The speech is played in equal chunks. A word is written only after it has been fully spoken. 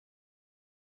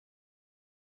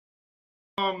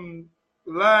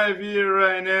Live here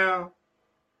right now.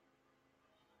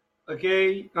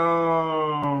 Okay.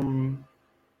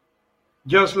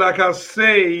 Just like I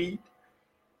said,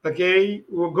 okay,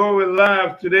 we're going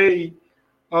live today.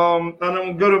 And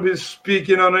I'm gonna be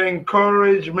speaking on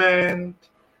encouragement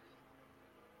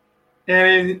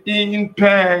and its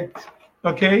impact.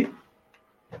 Okay,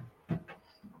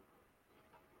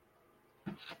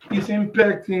 its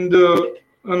impact in the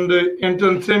on the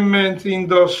entertainment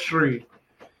industry.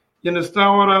 You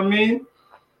understand what I mean?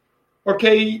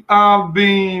 Okay, I've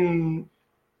been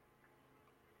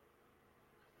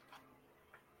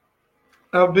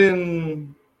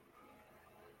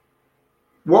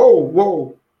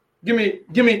whoa. Give me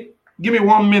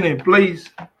 1 minute, please.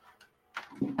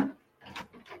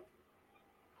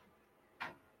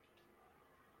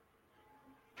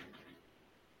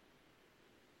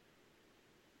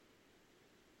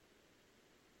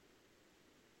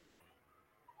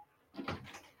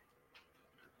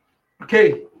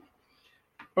 Okay.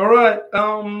 All right.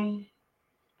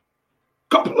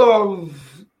 Couple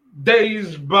of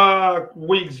days back,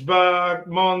 weeks back,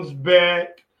 months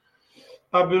back,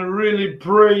 I've been really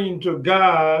praying to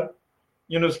God.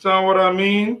 You understand what I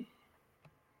mean?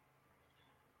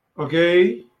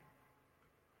 Okay.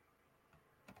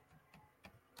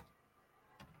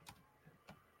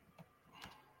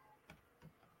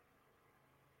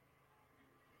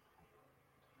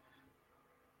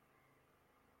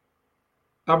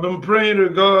 I've been praying to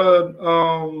God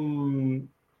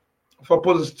for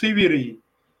positivity.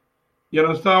 You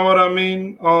understand what I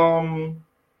mean?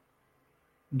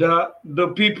 That the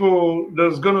people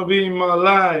that's gonna be in my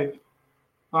life,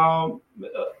 um,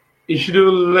 it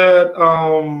shouldn't let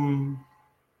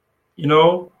you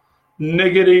know,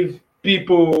 negative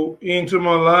people into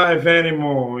my life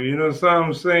anymore. You know what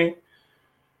I'm saying?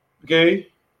 Okay.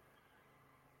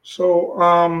 So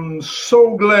I'm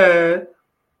so glad.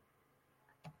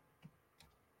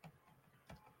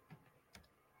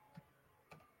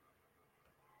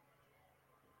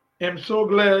 I'm so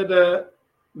glad that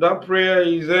that prayer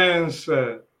is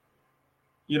answered.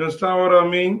 You understand what I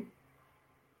mean?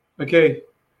 Okay.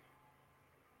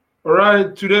 All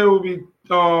right. Today we'll be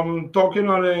talking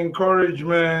on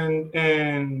encouragement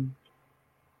and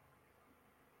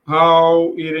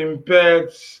how it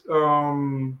impacts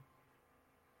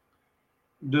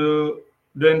the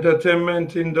the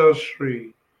entertainment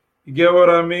industry. You get what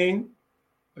I mean?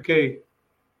 Okay.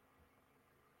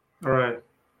 All right.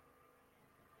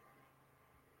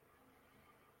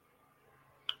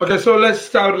 Okay, so let's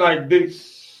start like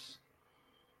this.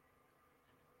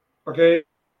 Okay.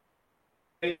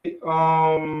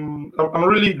 I'm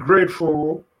really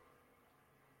grateful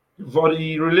for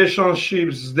the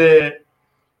relationships that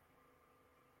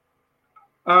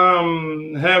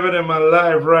I'm having in my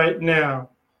life right now.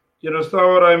 You understand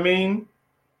what I mean?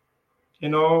 You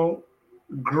know,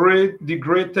 the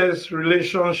greatest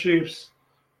relationships,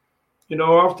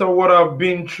 after what I've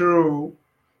been through,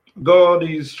 God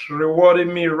is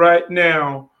rewarding me right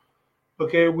now,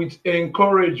 okay, with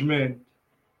encouragement.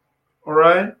 All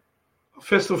right.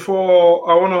 First of all,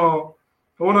 I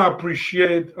wanna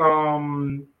appreciate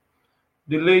the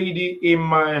lady in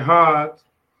my heart,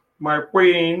 my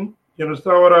queen. You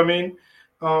understand what I mean?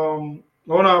 I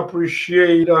wanna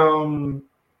appreciate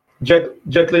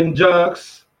Jacqueline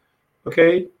Jacks,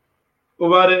 okay,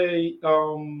 over there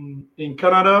in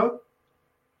Canada,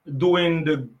 doing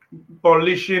the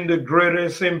polishing the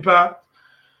greatest impact,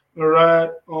 all right,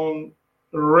 on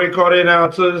recording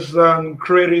artists and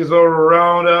creators all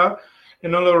around her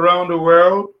and all around the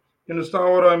world. You understand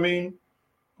what I mean?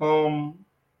 Um,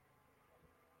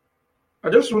 I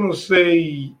just want to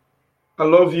say I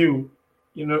love you.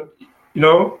 You know, you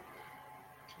know,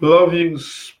 love you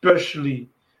especially.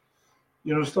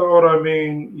 You understand what I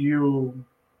mean? You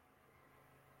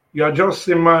are just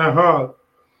in my heart,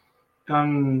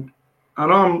 and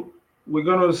we're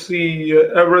gonna see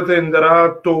everything that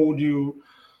I told you.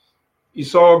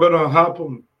 It's all gonna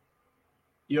happen.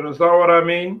 You understand what I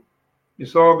mean?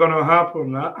 It's all gonna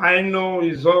happen. I know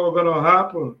it's all gonna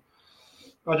happen.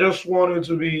 I just want you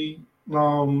to be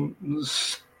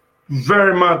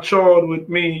very matured with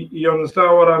me. You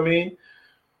understand what I mean?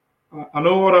 I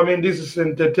know what I mean. This is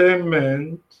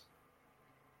entertainment,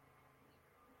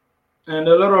 and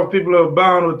a lot of people are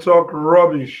bound to talk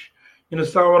rubbish. You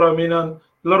understand what I mean? And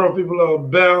a lot of people are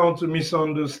bound to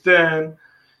misunderstand,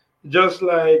 just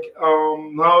like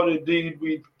how they did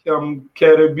with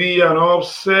Caribbean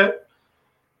Offset.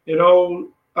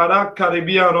 At that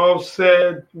Caribbean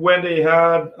Offset, when they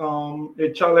had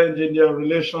a challenge in their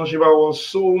relationship, I was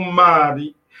so mad.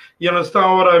 You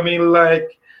understand what I mean?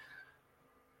 Like,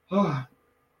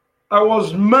 I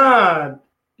was mad,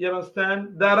 you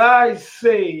understand, that I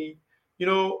say,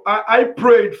 I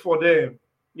prayed for them.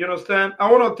 You understand?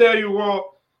 I want to tell you what,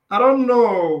 I don't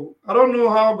know. I don't know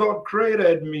how God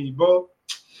created me, but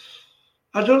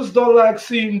I just don't like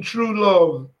seeing true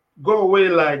love go away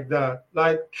like that.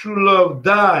 Like true love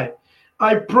die.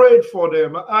 I prayed for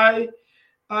them. I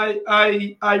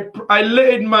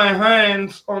laid my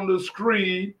hands on the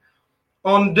screen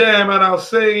on them and I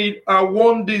said, I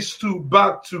want these two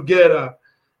back together.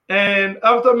 And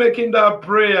after making that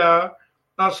prayer,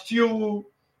 I still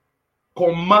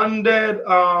commanded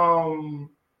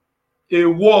a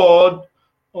word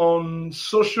on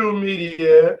social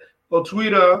media or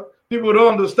Twitter. People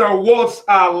don't understand what's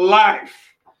our life.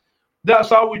 That's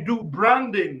how we do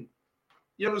branding.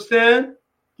 You understand?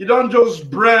 You don't just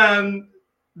brand.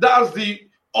 That's the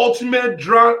ultimate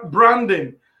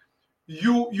branding.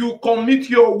 You commit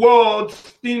your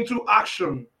words into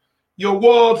action. Your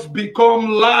words become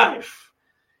life.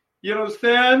 You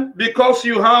understand? Because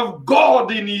you have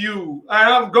God in you. I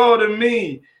have God in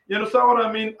me. You understand what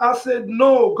I mean? I said,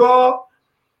 no, God,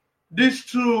 these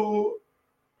two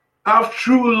have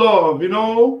true love,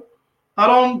 I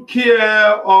don't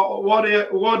care what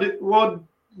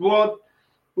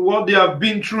they have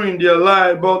been through in their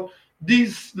life, but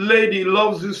this lady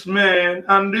loves this man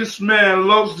and this man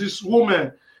loves this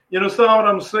woman. You understand what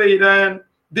I'm saying? And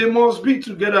they must be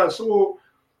together. So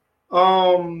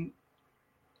I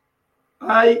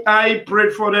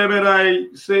prayed for them and I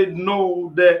said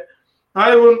no that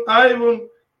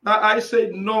I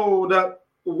said no that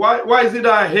why is it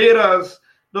that haters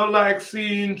don't like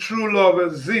seeing true love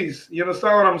exist? You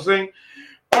understand what I'm saying?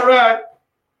 All right.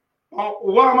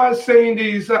 Why am I saying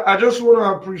this? I just want to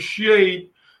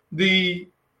appreciate the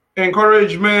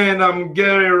encouragement I'm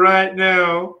getting right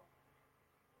now.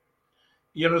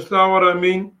 You understand what I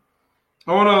mean?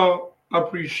 I want to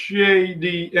appreciate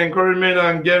the encouragement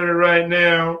I'm getting right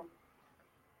now.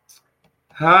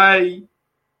 Hi.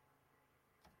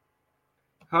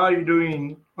 How are you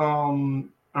doing,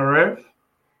 Aref?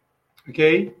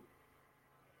 Okay.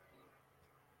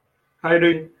 How you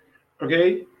doing?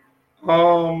 Okay.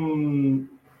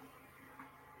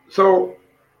 So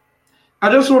I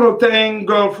just want to thank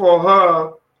God for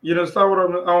her. You know, start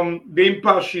with the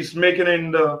impact she's making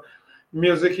in the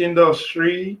music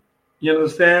industry. You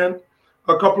understand?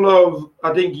 A couple of,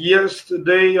 I think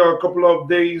yesterday or a couple of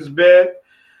days back,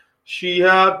 she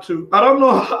had to. I don't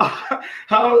know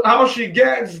how she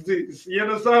gets this. You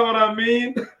understand what I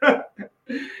mean?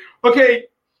 Okay,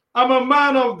 I'm a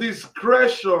man of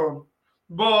discretion,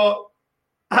 but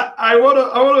I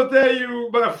wanna tell you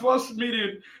my first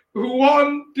meeting.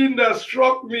 One thing that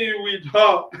struck me with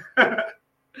her,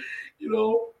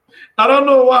 I don't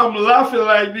know why I'm laughing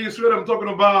like this when I'm talking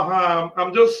about her.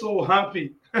 I'm just so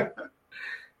happy.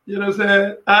 You know what I'm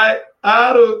saying? I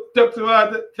had to talk to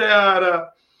her, tell her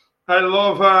that I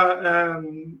love her,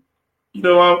 and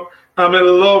I'm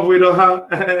in love with her,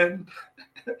 and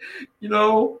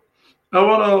I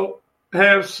want to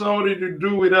have something to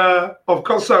do with her. Of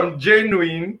course, I'm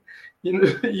genuine.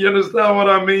 You understand what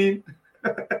I mean?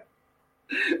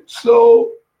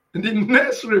 So the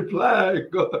next reply I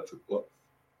got was,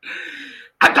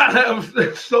 I can't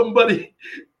have somebody.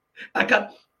 I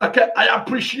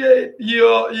appreciate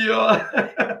your your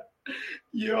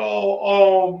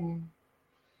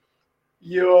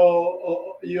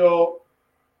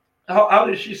how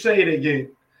did she say it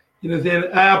again?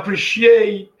 Then I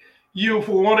appreciate you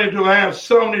for wanting to have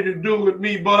something to do with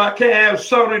me, but I can't have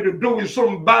something to do with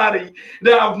somebody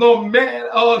that I've not met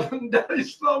or that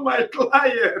is not my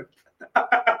client.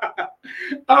 I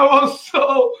was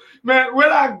so, man, when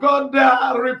I got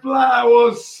that reply, I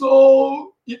was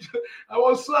so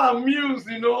amused,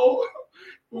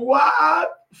 What?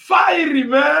 Fiery,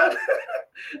 man.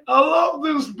 I love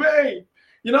this babe.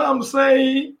 You know what I'm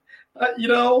saying?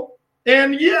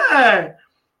 And yeah,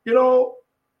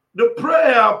 the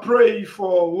prayer I pray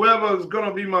for whoever is going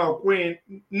to be my queen,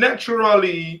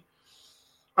 naturally,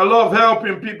 I love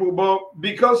helping people, but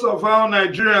because of how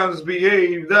Nigerians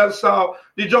behave, that's how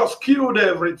they just killed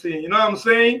everything. You know what I'm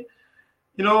saying?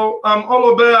 I'm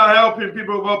all about helping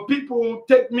people, but people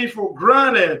take me for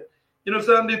granted.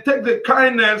 So they take the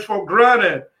kindness for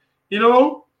granted,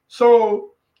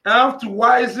 So I have to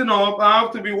wisen up. I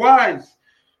have to be wise.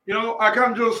 I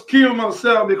can't just kill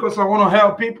myself because I want to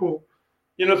help people.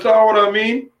 You know what I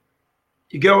mean?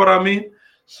 You get what I mean?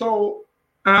 So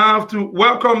I have to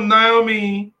welcome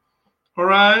Naomi. All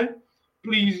right.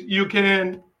 Please, you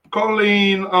can call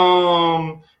in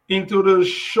into the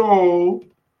show.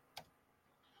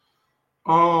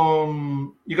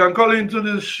 You can call into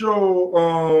the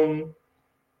show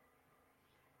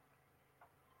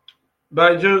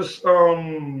by just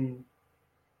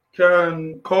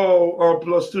can call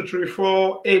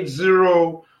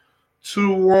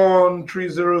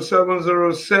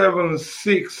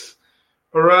 +234-8021-307076.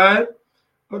 All right.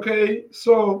 Okay.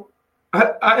 So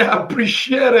I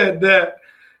appreciated that.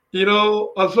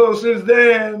 So since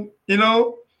then,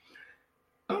 I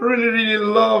really, really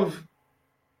love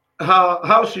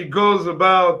how she goes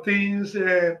about things,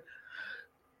 and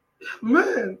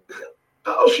man,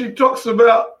 how she talks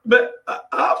about. But I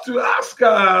have to ask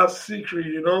her a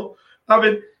secret. I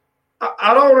mean,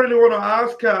 I don't really want to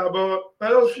ask her, but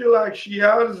I just feel like she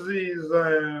has these.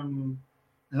 I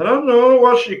don't know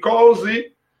what she calls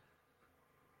it.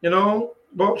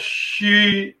 But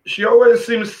she always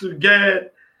seems to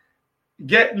get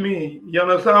me. You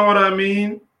understand what I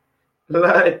mean?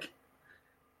 Like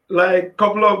a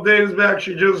couple of days back,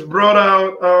 she just brought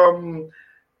out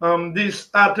this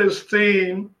artist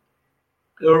team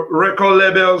record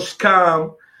label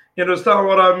scam. You understand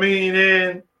what I mean?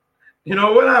 And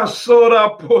when I saw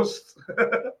that post,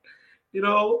 I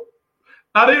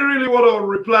didn't really want to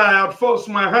reply. At first,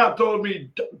 my heart told me,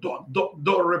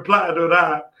 don't reply to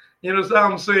that. You know what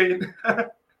I'm saying?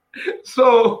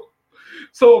 So,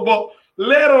 but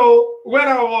later, when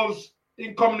I was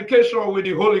in communication with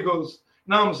the Holy Ghost,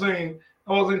 now I'm saying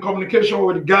I was in communication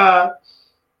with God.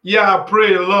 Yeah, I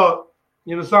pray a lot.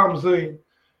 You know what I'm saying?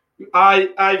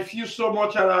 I feel so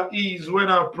much at ease when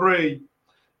I pray.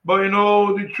 But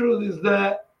the truth is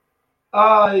that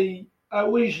I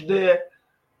wish that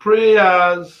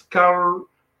prayers can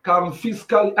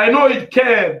physically. I know it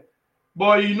can,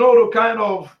 but the kind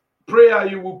of prayer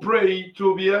you will pray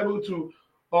to be able to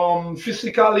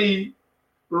physically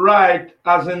write,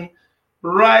 as in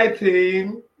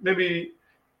writing, maybe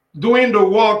doing the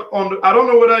work on. I don't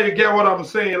know whether you get what I'm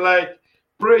saying. Like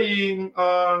praying,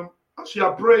 as you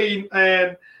are praying,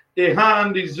 and a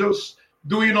hand is just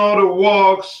doing all the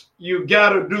works you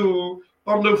gotta do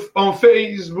on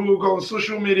Facebook, on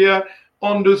social media,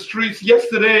 on the streets.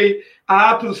 Yesterday, I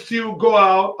had to still go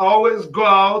out. I always go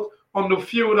out on the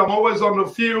field. I'm always on the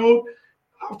field.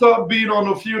 After being on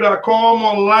the field, I come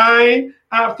online.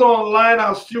 After online,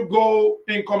 I still go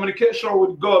in communication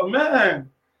with God. Man,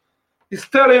 it's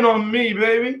telling on me,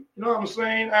 baby. You know what I'm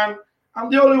saying? And I'm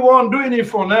the only one doing it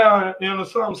for now. You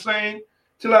understand what I'm saying?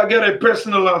 Till I get a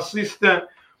personal assistant.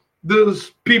 Those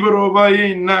people over here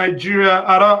in Nigeria,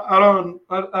 I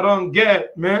don't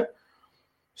get, man.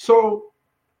 So,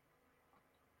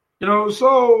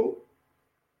 so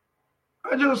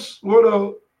I just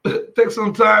want to take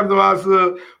some time to ask,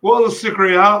 what's the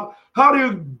secret? How do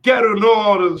you get to know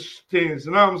all those things?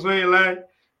 You know what I'm saying? Like,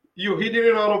 you're hitting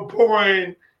it on a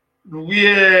point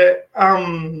where,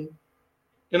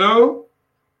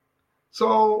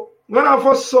 So when I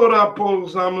first saw that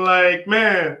post, I'm like,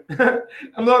 man,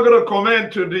 I'm not going to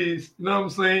comment to this. You know what I'm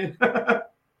saying?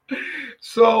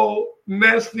 So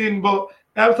next thing, but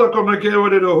after communicating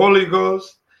with the Holy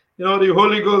Ghost, the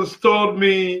Holy Ghost told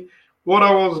me what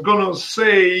I was going to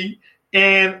say,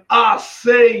 and I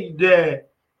say that.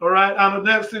 All right. And the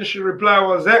next thing she replied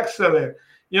was excellent.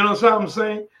 You know what I'm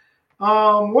saying?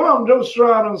 What I'm just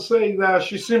trying to say is that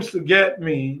she seems to get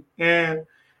me, and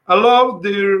I love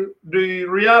the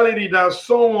reality that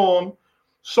someone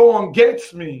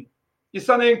gets me. It's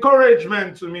an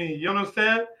encouragement to me. You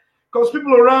understand? Because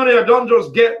people around here don't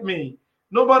just get me.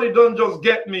 Nobody don't just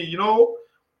get me. You're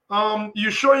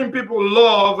showing people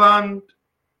love, and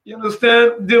you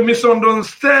understand, they're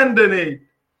misunderstanding it.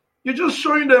 You're just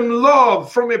showing them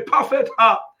love from a perfect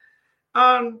heart,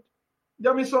 and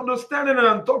they're misunderstanding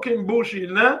and talking bullshit.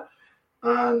 And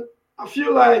I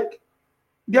feel like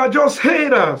they are just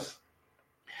haters.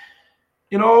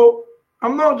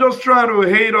 I'm not just trying to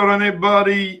hate on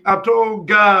anybody. I told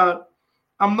God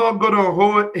I'm not going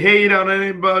to hate on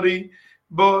anybody,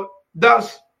 but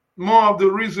that's more of the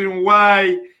reason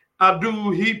why I do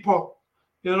hip hop.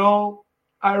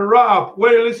 I rap.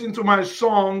 When you listen to my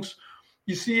songs,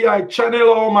 you see I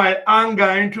channel all my anger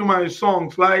into my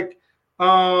songs, like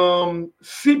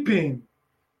sipping.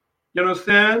 You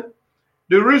understand?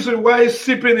 The reason why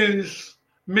sipping is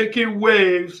making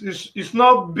waves is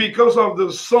not because of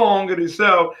the song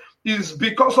itself. It's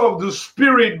because of the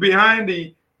spirit behind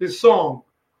the song.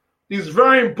 It's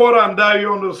very important that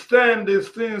you understand these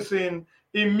things in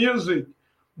music.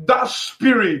 That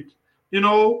spirit,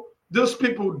 these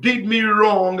people did me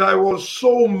wrong. I was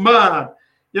so mad.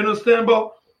 You understand?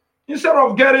 But instead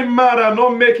of getting mad and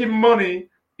not making money,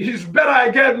 it's better I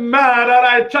get mad and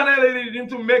I channel it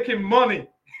into making money.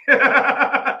 Do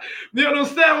you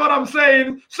understand what I'm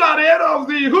saying? So at the end of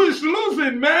who is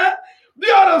losing, man? The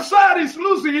other side is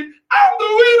losing. I'm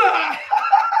the winner.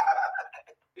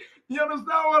 You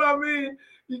understand what I mean?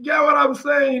 You get what I'm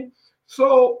saying?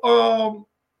 So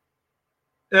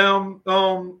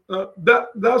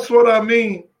that's what I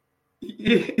mean.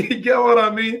 You get what I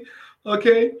mean?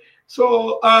 Okay.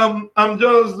 So I'm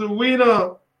just the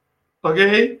winner.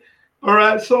 Okay. All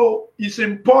right. So it's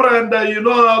important that you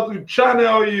know how to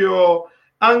channel your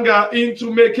anger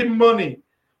into making money.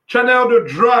 Channel the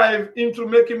drive into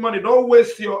making money. Don't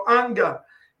waste your anger.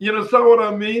 You understand what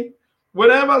I mean?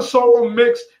 Whenever someone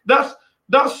makes that's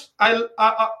I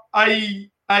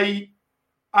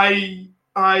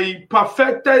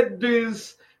perfected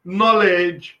this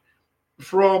knowledge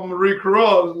from Rick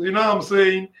Ross. You know what I'm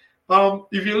saying?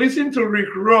 If you listen to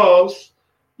Rick Ross,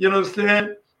 you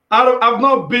understand. I've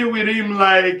not been with him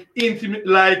like intimate,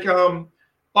 like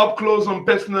up close and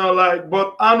personal, like.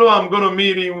 But I know I'm gonna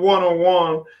meet him one on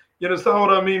one. You understand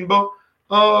what I mean? But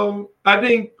I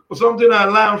think something I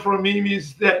learned from him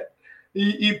is that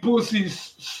he puts his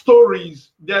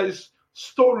stories. There's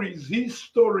stories, his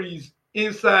stories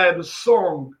inside the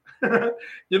song. You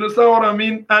understand what I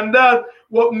mean? And that's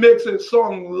what makes a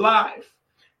song live.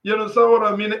 You understand what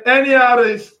I mean? Any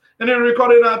artist, any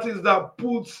recording artist that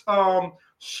puts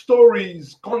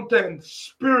stories, content,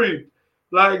 spirit,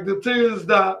 like the things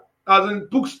that as in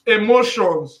puts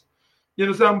emotions, you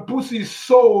understand, puts his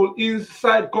soul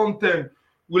inside content,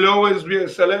 will always be a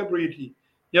celebrity.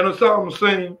 You understand what I'm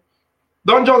saying?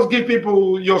 Don't just give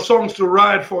people your songs to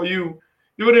write for you.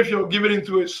 Even if you're giving it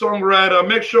to a songwriter,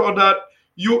 make sure that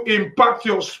you impact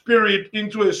your spirit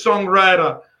into a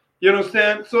songwriter. You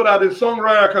understand? So that the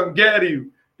songwriter can get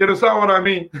you. You understand what I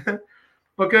mean?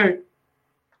 Okay.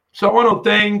 So I want to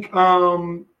thank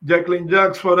Jacqueline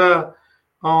Jacks for that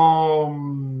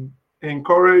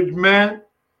encouragement.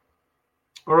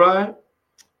 All right.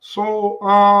 So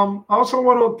I also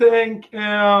want to thank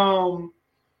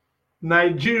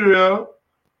Nigeria.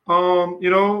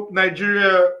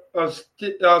 Nigeria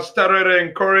started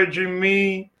encouraging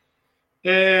me,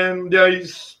 and there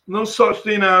is no such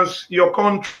thing as your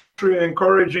country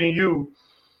encouraging you.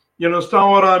 You understand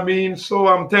what I mean? So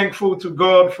I'm thankful to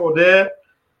God for that.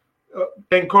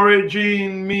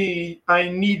 Encouraging me, I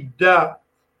need that.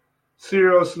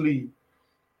 Seriously.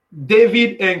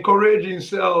 David encouraged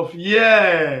himself.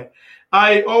 Yeah.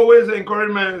 I always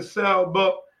encourage myself,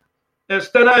 but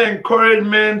external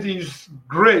encouragement is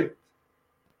great.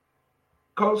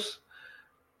 Because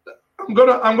I'm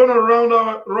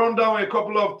gonna run down a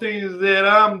couple of things that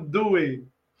I'm doing.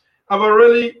 I've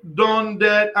already done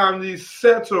that and it's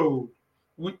settled.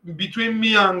 Between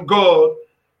me and God,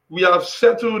 we have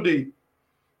settled it.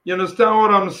 You understand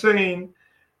what I'm saying?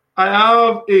 I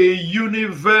have a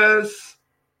universe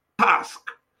task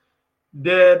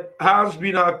that has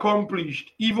been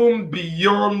accomplished, even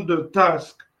beyond the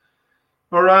task.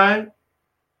 All right?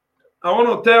 I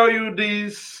want to tell you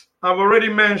this. I've already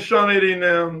mentioned it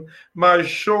in my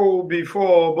show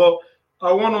before, but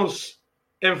I want to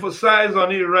emphasize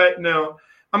on it right now.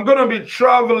 I'm going to be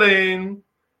traveling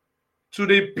to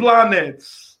the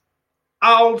planets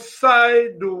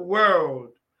outside the world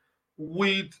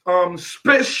with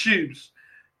spaceships.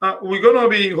 We're going to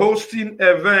be hosting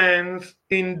events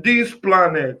in these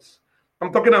planets.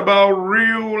 I'm talking about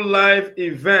real life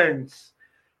events.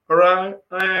 All right.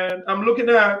 And I'm looking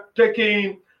at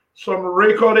taking some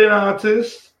recording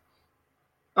artists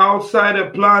outside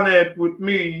the planet with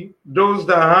me, those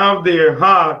that have their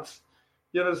hearts.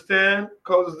 You understand?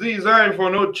 Because these aren't for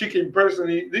no chicken person.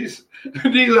 These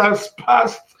are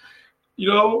past,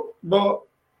 but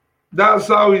that's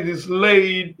how it is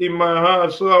laid in my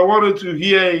heart. So I wanted to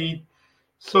hear it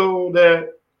so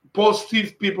that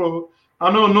positive people, I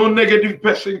know no negative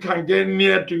person can get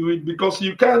near to it because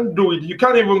you can't do it. You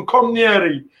can't even come near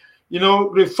it.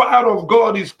 The fire of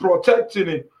God is protecting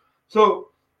it. So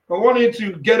I wanted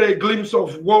to get a glimpse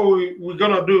of what we're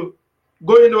going to do.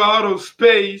 Go into outer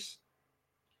space.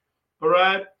 All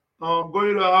right.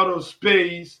 Going to outer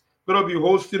space. Going to be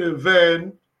hosting an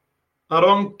event. I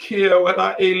don't care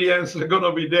whether aliens are going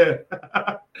to be there.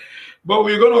 But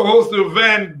we're going to host an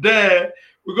event there.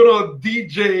 We're going to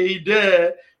DJ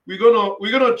there. We're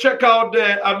gonna check out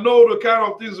there and know the kind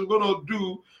of things we're going to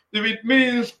do. If it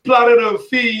means planting a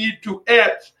feed to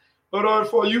Earth, in order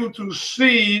for you to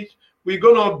see it, we're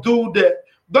going to do that.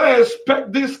 Don't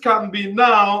expect this can be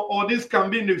now or this can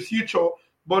be in the future,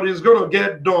 but it's going to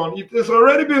get done. It has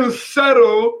already been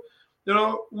settled.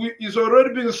 It's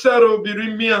already been settled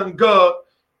between me and God.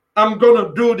 I'm going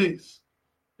to do this.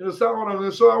 You understand what I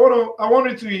mean? So I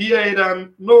want you to hear it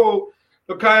and know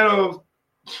the kind of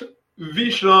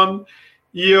vision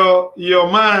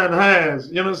your man has.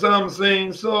 You know what I'm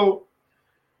saying? So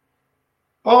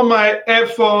all my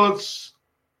efforts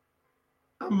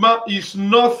is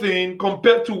nothing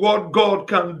compared to what God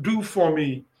can do for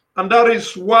me. And that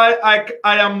is why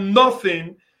I am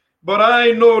nothing, but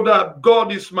I know that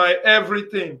God is my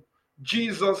everything.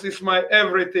 Jesus is my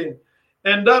everything.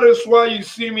 And that is why you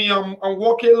see me, I'm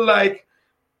walking like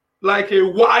a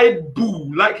wild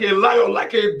bull, like a lion,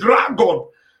 like a dragon.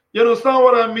 You understand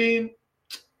what I mean?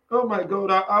 Oh my God,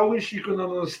 I wish you can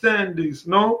understand this,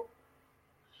 no?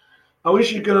 I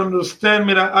wish you can understand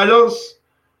me. I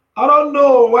don't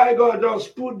know why God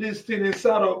just put this thing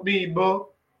inside of me, but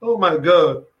oh my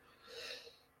God.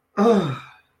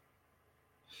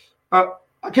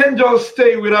 I can't just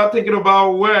stay without thinking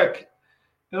about work.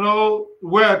 You know,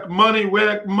 work,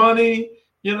 money.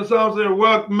 You know, some say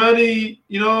work, money.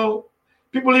 You know,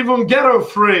 people even get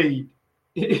afraid.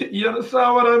 You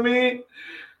understand what I mean?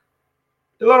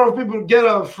 A lot of people get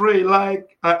afraid.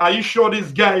 Like, are you sure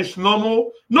this guy is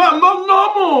normal? No, I'm not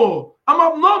normal.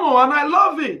 I'm abnormal, and I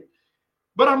love it.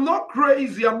 But I'm not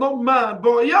crazy. I'm not mad.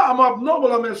 But yeah, I'm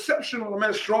abnormal. I'm exceptional. I'm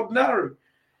extraordinary.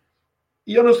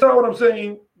 You understand what I'm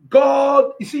saying?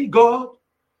 God, you see, God,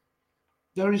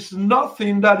 there is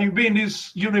nothing that you be in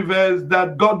this universe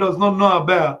that God does not know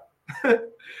about.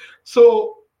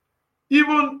 So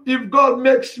even if God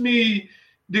makes me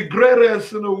the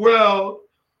greatest in the world,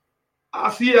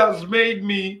 as he has made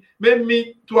me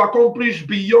to accomplish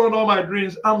beyond all my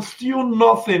dreams, I'm still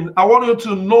nothing. I want you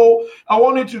to know, I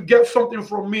want you to get something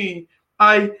from me.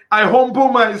 I humble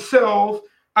myself,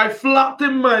 I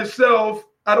flatten myself.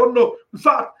 I don't know. In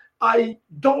fact, I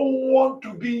don't want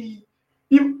to be.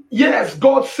 Yes,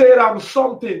 God said I'm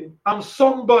something, I'm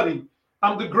somebody,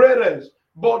 I'm the greatest.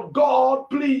 But God,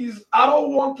 please, I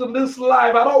don't want in this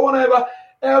life, I don't want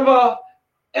to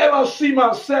ever see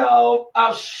myself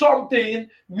as something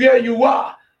where you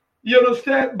are. You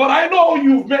understand? But I know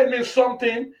you've made me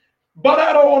something, but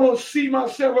I don't want to see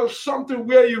myself as something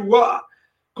where you are,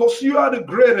 because you are the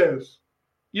greatest.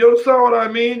 You understand what I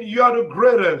mean? You are the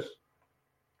greatest.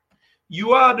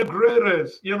 You are the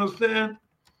greatest. You understand?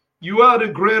 You are the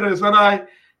greatest. And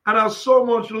I so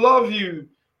much love you.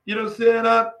 You understand?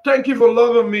 I thank you for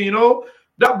loving me. You know,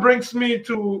 that brings me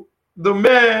to the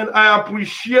man. I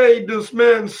appreciate this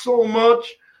man so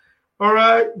much. All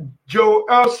right. Joe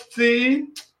Osteen.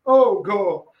 Oh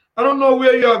God. I don't know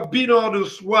where you have been all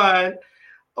this while.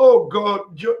 Oh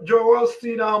God, Joe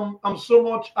Osteen, I'm so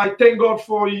much. I thank God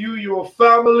for you, your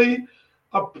family.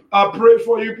 I pray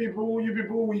for you people. You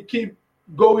people, we keep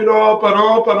going up and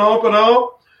up and up and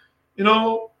up. You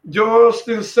know, Joe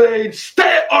Osteen said,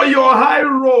 stay on your high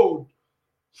road.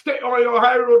 Stay on your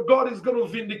high road. God is going to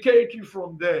vindicate you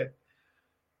from there.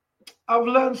 I've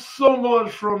learned so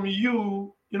much from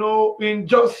you, you know, in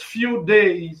just few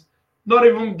days, not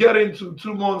even getting to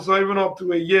 2 months or even up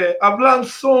to a year. I've learned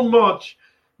so much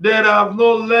that I've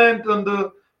not learned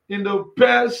in the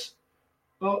past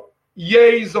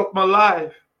years of my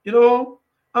life. You know,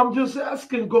 I'm just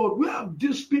asking God, where have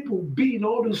these people been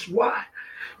all this while?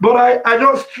 But I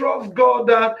just trust God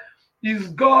that it's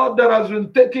God that has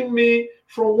been taking me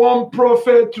from one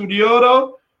prophet to the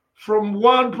other, from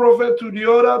one prophet to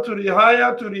the other, to the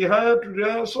higher, to the higher, to the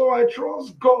higher. So I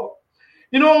trust God.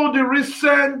 You know, the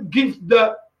recent gift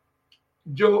that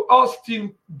Joe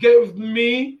Osteen gave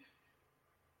me,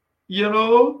 you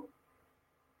know,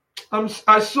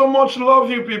 I so much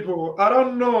love you people. I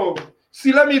don't know.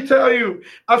 See, let me tell you,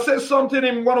 I said something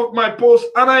in one of my posts,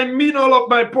 and I mean all of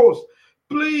my posts.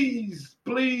 Please,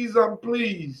 please, and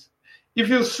please, if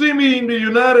you see me in the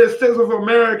United States of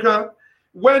America,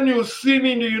 when you see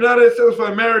me in the United States of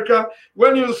America,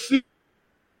 when you see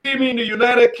me in the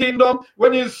United Kingdom,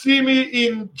 when you see me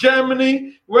in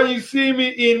Germany, when you see me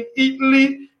in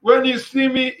Italy, when you see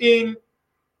me in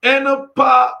any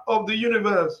part of the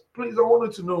universe, please, I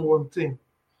want you to know one thing.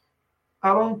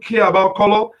 I don't care about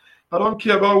color. I don't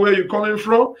care about where you're coming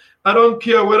from. I don't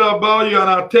care whether about you're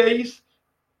an atheist.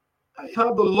 I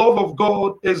have the love of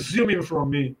God exuding from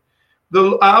me.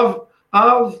 I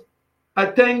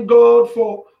thank God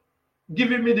for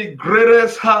giving me the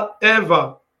greatest heart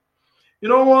ever. You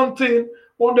know one thing,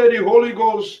 one day the Holy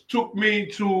Ghost took me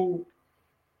to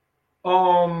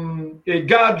a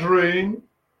gathering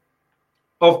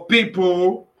of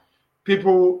people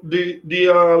they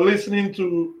are listening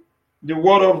to the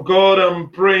word of God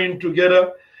and praying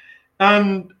together.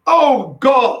 And oh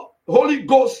God, Holy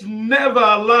Ghost never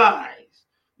lies.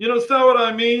 You understand what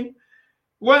I mean?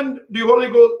 When the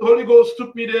Holy Ghost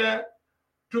took me there,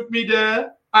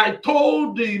 I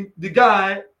told the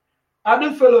guy at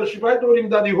the fellowship, I told him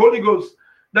that the Holy Ghost,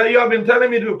 that you have been telling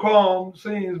me to come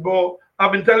since, but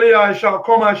I've been telling you I shall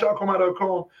come, I shall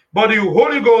come. But the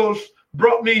Holy Ghost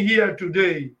brought me here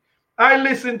today. I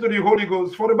listen to the Holy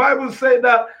Ghost. For the Bible said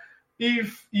that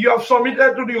if you have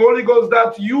submitted to the Holy Ghost,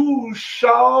 that you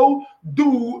shall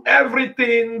do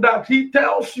everything that he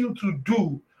tells you to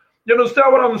do. You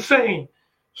understand what I'm saying?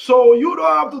 So you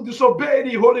don't have to disobey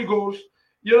the Holy Ghost.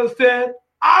 You understand?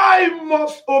 I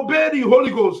must obey the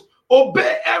Holy Ghost.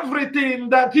 Obey everything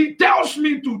that he tells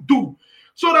me to do.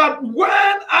 So that when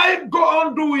I go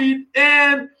on do it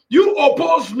and you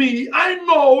oppose me, I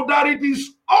know that it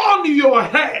is on your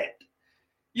head.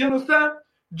 You understand?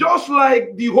 Just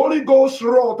like the Holy Ghost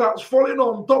wrath has fallen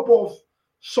on top of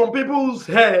some people's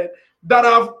head that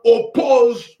have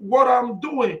opposed what I'm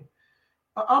doing.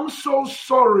 I'm so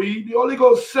sorry. The Holy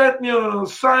Ghost sent me on an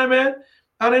assignment,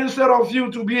 and instead of you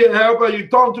to be a helper, you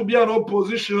turn to be an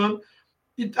opposition.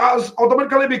 It has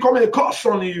automatically become a curse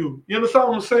on you. You understand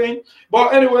what I'm saying?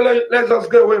 But anyway, let's just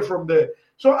get away from there.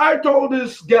 So I told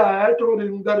this guy, I told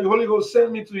him that the Holy Ghost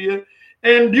sent me to here.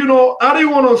 And, you know, I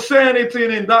didn't want to say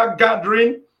anything in that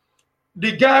gathering.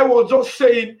 The guy was just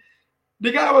saying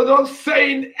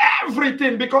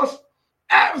everything, because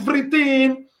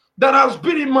everything that has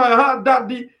been in my heart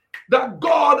that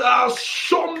God has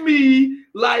shown me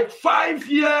like 5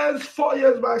 years, 4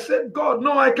 years back. I said, God,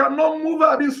 no, I cannot move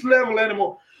at this level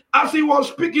anymore. As he was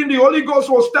speaking, the Holy Ghost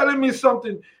was telling me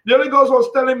something. The Holy Ghost was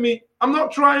telling me, I'm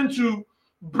not trying to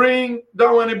bring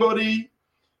down anybody.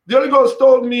 The Holy Ghost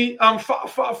told me I'm far,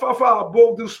 far, far, far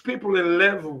above these people in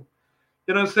level.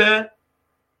 You know what I'm saying?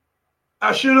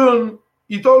 I shouldn't.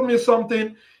 He told me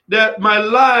something, that my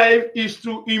life is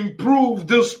to improve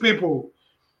these people.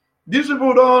 These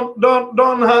people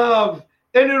don't have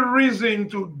any reason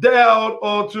to doubt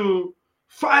or to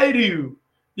fight you.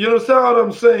 You understand what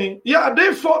I'm saying? Yeah,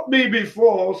 they fought me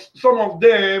before. Some of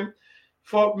them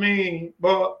fought me,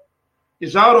 but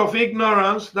it's out of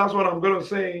ignorance. That's what I'm gonna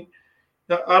say.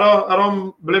 I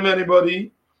don't blame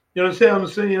anybody. You understand what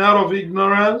I'm saying? Out of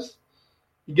ignorance.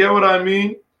 You get what I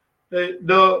mean?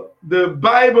 The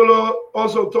Bible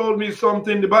also told me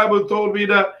something. The Bible told me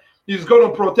that he's going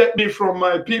to protect me from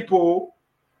my people.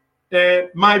 And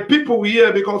my people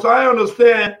here, because I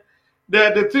understand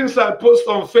that the things I post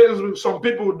on Facebook, some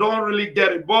people don't really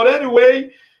get it. But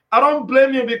anyway, I don't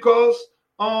blame you, because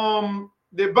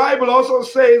the Bible also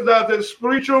says that the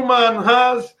spiritual man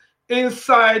has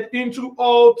insight into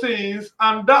all things,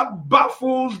 and that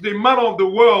baffles the man of the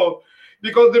world,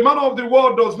 because the man of the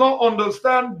world does not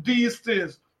understand these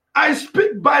things. I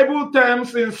speak Bible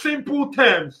terms in simple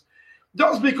terms,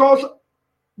 just because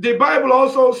the Bible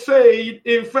also said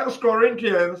in 1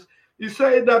 Corinthians, he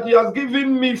said that he has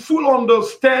given me full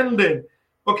understanding,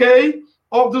 okay,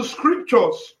 of the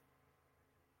scriptures.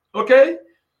 Okay?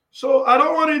 So I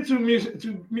don't want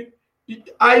it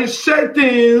I say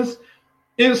things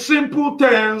in simple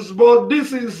terms, but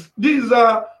these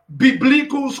are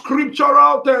biblical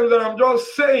scriptural terms that I'm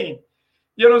just saying.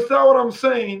 You understand what I'm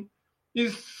saying?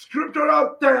 It's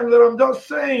scriptural terms that I'm just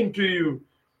saying to you.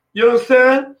 You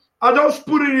understand? I just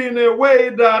put it in a way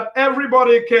that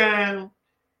everybody can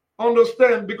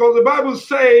understand, because the Bible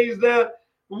says that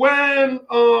when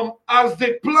as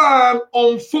the plan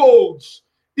unfolds,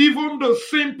 even the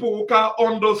simple can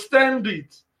understand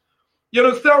it. You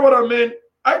understand what I mean?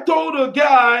 I told a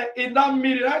guy in that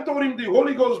meeting, I told him the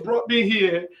Holy Ghost brought me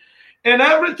here, and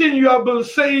everything you have been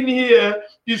saying here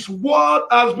is what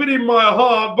has been in my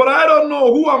heart, but I don't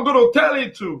know who I'm going to tell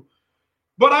it to.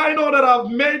 But I know that I've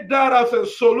made that as a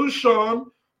solution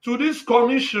to this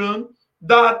commission,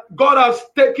 that God has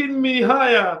taken me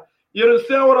higher. You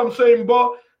understand what I'm saying?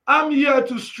 But I'm here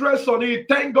to stress on it.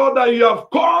 Thank God that you have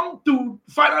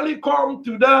finally come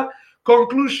to that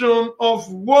conclusion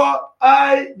of what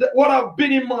I've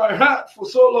been in my heart for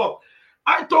so long.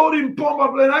 I told him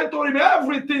probably, and I told him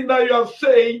everything that you have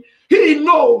said, he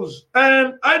knows.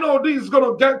 And I know this is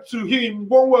going to get to him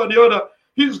one way or the other.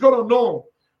 He's going to know.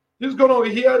 He's going to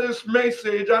hear this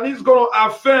message, and he's going to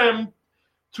affirm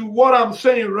to what I'm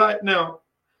saying right now.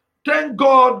 Thank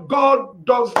God, God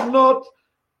does not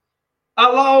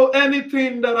allow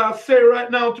anything that I say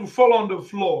right now to fall on the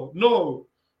floor. No,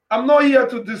 I'm not here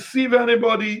to deceive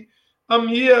anybody. I'm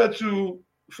here to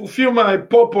fulfill my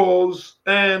purpose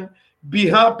and be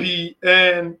happy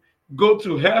and go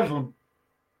to heaven.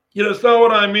 You understand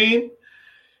what I mean?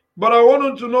 But I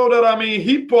wanted to know that I'm in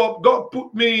hip hop. God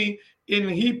put me in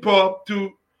hip hop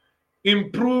to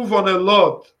improve on a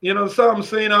lot. You know, so I'm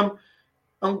saying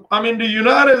I'm in the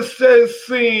United States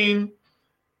scene,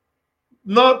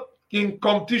 not in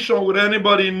competition with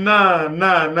anybody.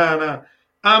 Nah.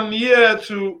 I'm here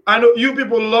to. I know you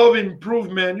people love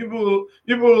improvement. You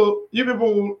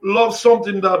people love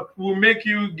something that will make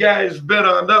you guys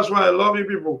better, and that's why I love you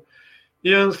people.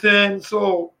 You understand?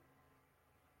 So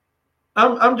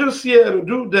I'm just here to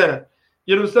do that.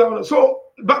 You understand? So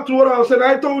back to what I was saying.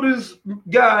 I told this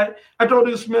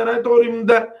man, I told him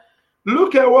that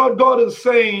look at what God is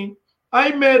saying.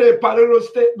 I made a parallel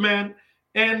statement,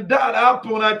 and that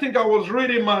happened. I think I was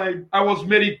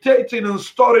meditating and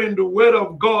studying the Word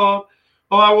of God,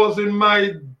 or I was in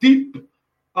my deep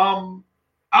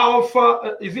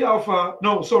alpha. Is it alpha?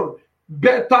 No, sorry,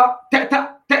 beta,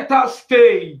 theta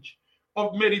stage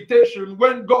of meditation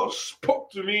when God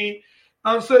spoke to me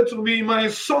and said to me, "My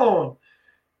son,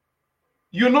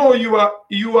 you know you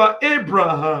are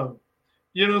Abraham."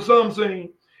 You know what I'm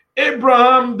saying?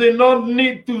 Abraham did not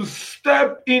need to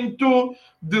step into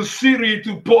the city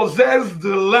to possess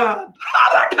the land.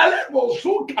 Can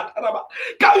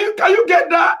you get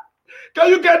that? Can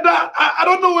you get that? I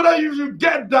don't know whether you should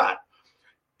get that.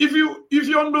 If you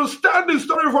understand the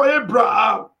story for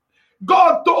Abraham,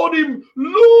 God told him,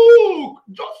 look,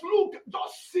 just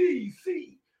see.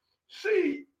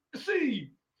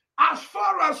 As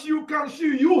far as you can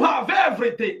see, you have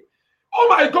everything. Oh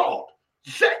my God.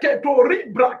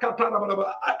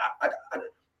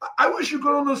 I wish you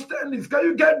could understand this. Can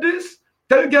you get this?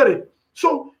 Can you get it?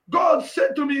 So God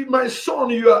said to me, my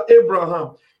son, you are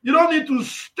Abraham. You don't need to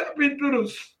step into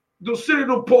the city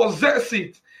to possess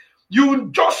it.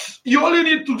 You only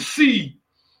need to see.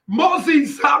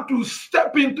 Moses had to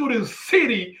step into the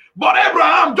city, but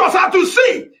Abraham just had to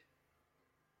see.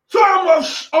 So I'm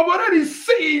already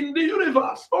seeing the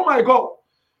universe. Oh my God.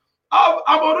 I'm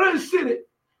already seeing it.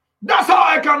 That's how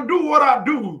I can do what I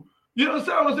do. You know what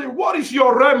I'm saying? What is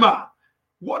your rema?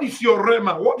 What is your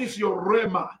rema? What is your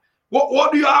rema?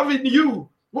 What do you have in you?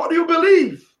 What do you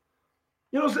believe?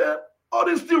 You know what I'm saying? All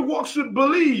this still works with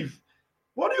belief.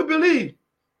 What do you believe?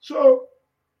 So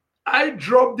I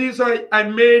dropped this. I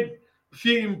made a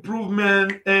few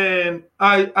improvements and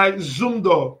I zoomed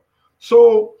up.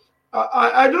 So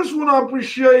I just want to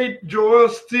appreciate Joel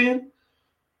Steen.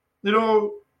 You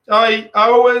know, I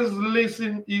always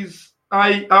listen.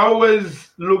 I always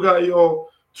look at your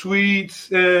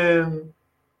tweets, and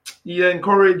he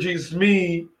encourages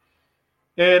me,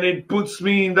 and it puts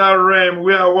me in that realm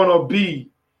where I want to be.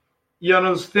 You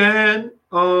understand?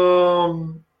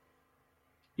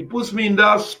 It puts me in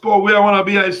that spot where I want to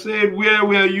be. I said, where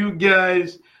were you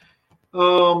guys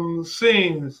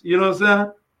since? You know what I'm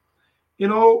saying? You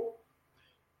know,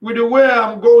 with the way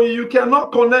I'm going, you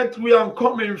cannot connect where I'm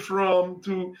coming from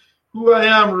to who I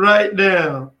am right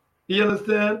now. You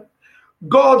understand?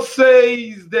 God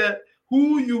says that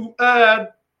who you are,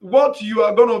 what you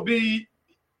are going to be,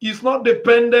 is not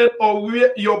dependent on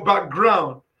your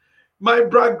background. My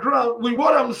background, with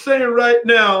what I'm saying right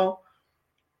now,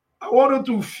 I wanted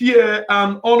to fear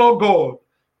and honor God.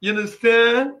 You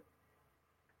understand?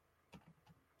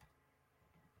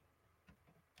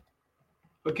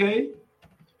 Okay?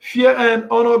 Fear and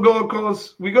honor God,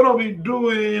 because we're going to be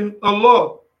doing a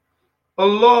lot.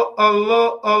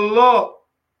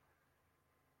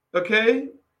 Okay?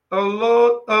 A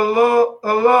lot.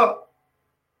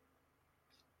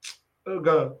 Oh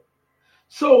God.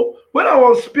 So when I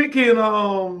was speaking,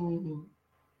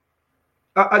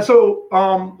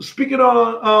 speaking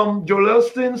on Joel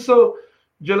Osteen, so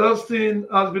Joel Osteen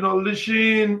has been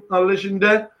unleashing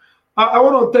that. I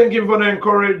want to thank him for the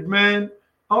encouragement.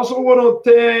 I also want to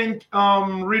thank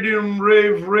Reading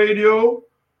Rave Radio.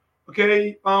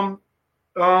 Okay,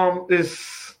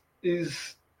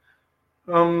 is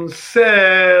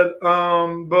sad,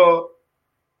 but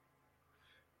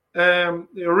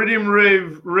Reading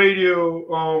Rave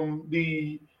Radio,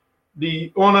 the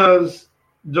owners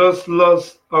just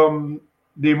lost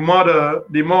the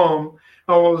mom.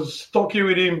 I was talking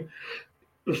with him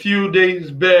a few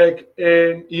days back,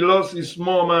 and he lost his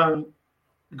mom. And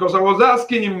because I was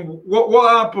asking him what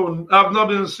happened, I've not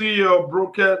been seeing your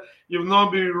broadcast, you've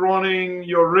not been running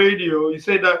your radio. He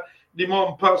said that the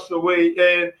mom passed away,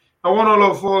 and I want all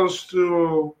of us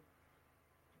to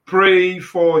pray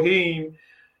for him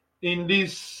in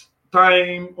this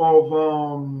time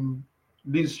of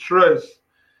distress.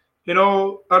 You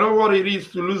know, I know what it is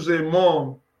to lose a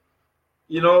mom.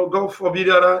 You know, God forbid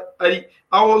that I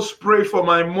always pray for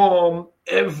my mom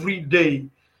every day.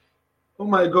 Oh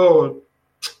my God.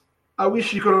 I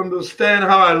wish you could understand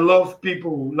how I love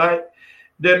people. Like,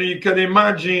 then you can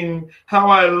imagine how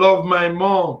I love my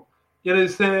mom. You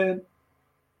understand?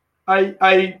 If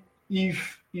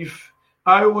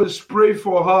I always pray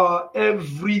for her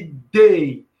every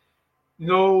day. You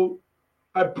know,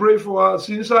 I pray for her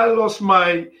since I lost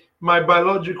my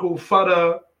biological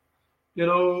father. You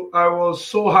know, I was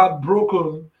so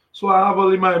heartbroken. So I have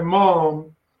only my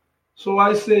mom. So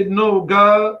I said, no,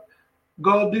 God,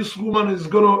 this woman is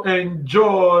going to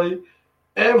enjoy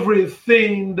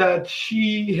everything that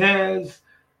she has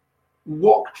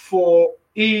worked for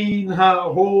in her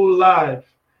whole life.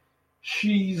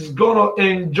 She's gonna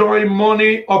enjoy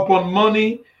money upon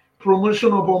money,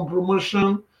 promotion upon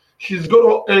promotion. She's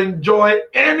gonna enjoy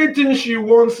anything she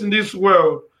wants in this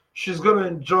world. She's gonna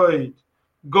enjoy it.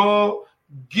 God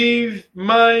give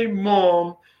my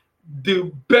mom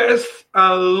the best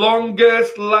and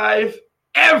longest life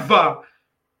ever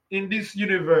in this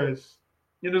universe.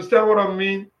 You understand what I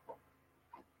mean?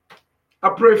 I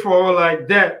pray for her like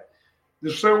that.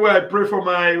 The same way I pray for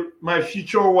my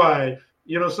future wife.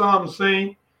 You know what I'm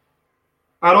saying?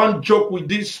 I don't joke with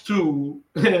these two.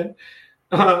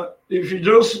 If you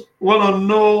just want to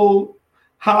know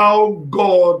how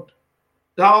God,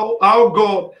 how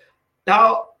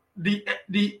the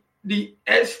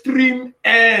extreme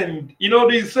end. You know,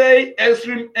 they say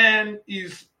extreme end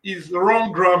is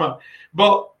wrong grammar.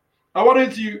 But I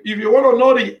wanted to, if you want to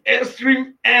know the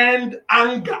extreme end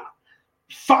anger,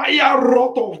 fire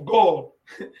wrath of God,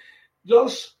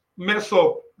 just mess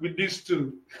up with these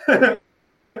two.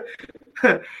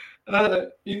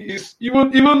 It's,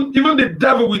 even the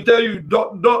devil will tell you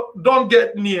don't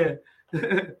get near.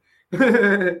 You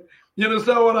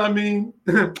understand what I mean?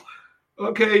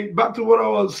 Okay, back to what I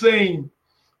was saying.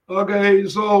 Okay,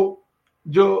 so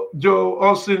Joe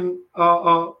Austin,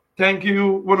 thank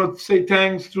you. Want to say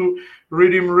thanks to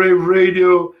Rhythm Rave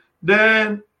Radio.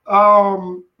 Then I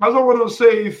also want to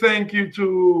say thank you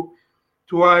to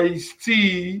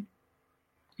Ice-T.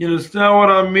 You understand what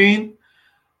I mean?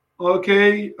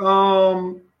 Okay,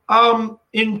 I'm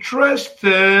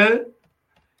interested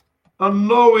in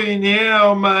knowing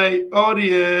how my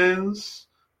audience,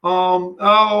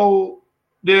 how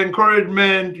the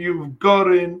encouragement you've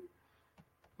gotten,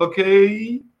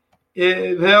 okay,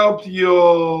 it helped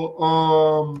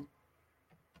your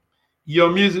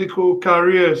musical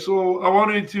career. So I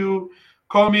wanted to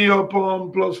call me up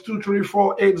on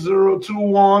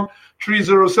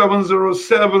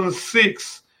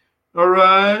 +234-8021-307076. All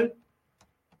right.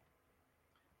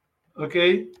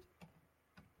 Okay.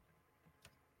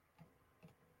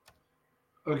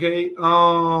 Okay.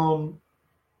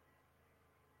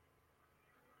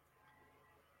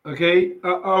 Okay.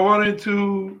 I wanted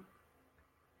to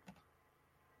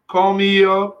call me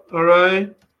up. All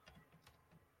right.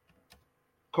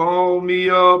 Call me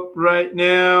up right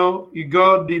now. You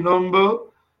got the number.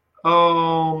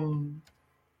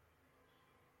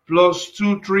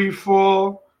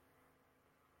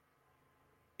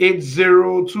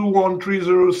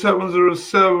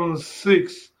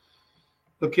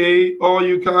 Okay, or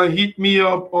you can hit me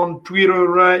up on Twitter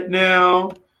right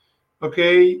now.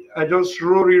 Okay, I just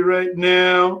wrote it right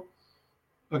now.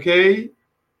 Okay,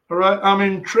 all right. I'm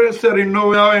interested in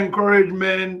knowing how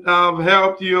encouragement have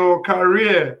helped your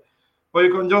career. Or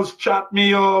you can just chat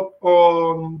me up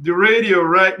on the radio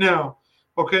right now.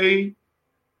 Okay,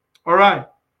 all right.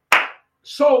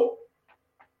 So,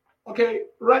 okay,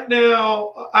 right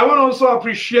now, I want to also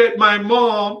appreciate my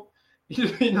mom.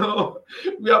 You know,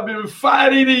 we have been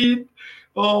fighting it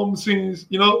since,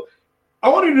 you know, I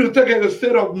want you to take the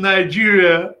state of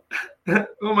Nigeria.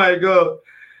 Oh my God.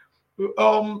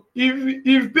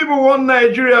 If people want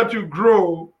Nigeria to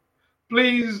grow,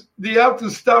 please, they have to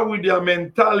start with their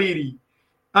mentality.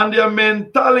 And their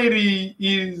mentality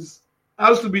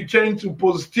has to be changed to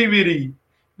positivity.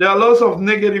 There are lots of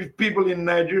negative people in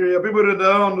Nigeria, people that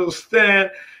don't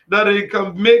understand that they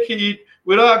can make it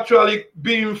without actually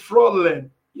being fraudulent.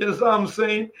 You know what I'm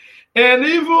saying? And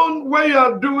even when you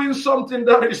are doing something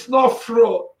that is not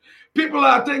fraud, people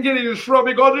are thinking it is fraud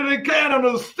because they can't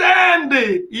understand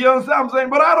it. You know what I'm saying?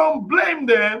 But I don't blame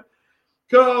them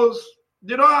because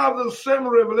they don't have the same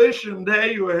revelation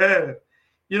that you have.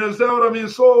 You know what I mean?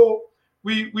 So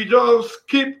we just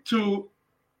keep to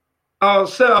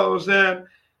ourselves and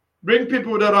bring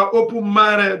people that are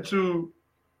open-minded to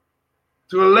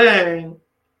learn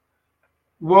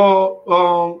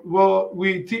what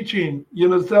we're teaching.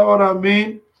 You understand what I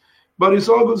mean? But it's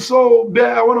all good. So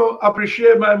I want to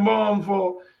appreciate my mom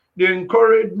for the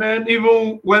encouragement.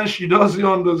 Even when she doesn't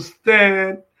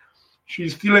understand,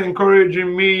 she's still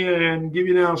encouraging me and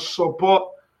giving her support.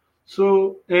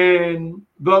 So, and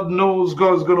God knows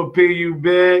God's going to pay you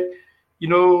back. You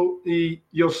know,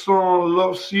 your son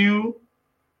loves you.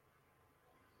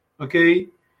 Okay.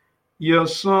 Your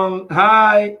son,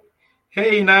 hi.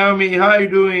 Hey, Naomi, how you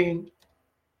doing?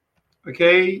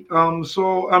 Okay.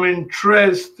 So I'm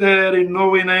interested in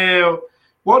knowing how.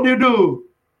 What do you do?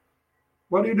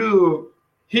 What do you do?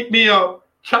 Hit me up.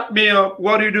 Chat me up.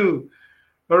 What do you do?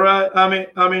 All right.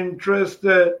 I'm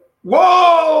interested.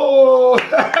 Whoa!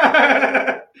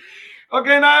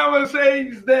 Okay, now I will say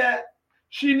is that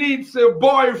She needs a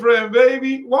boyfriend,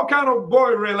 baby. What kind of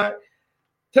boyfriend? Like,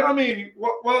 tell me,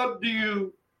 what do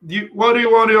you what do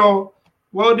you want your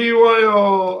how do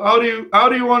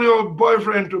you want your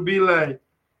boyfriend to be like?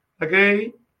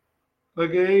 Okay,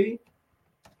 okay.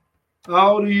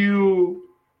 How do you?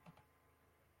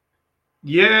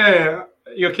 Yeah,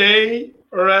 okay,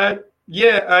 all right.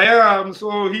 Yeah, I am.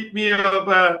 So hit me up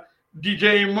at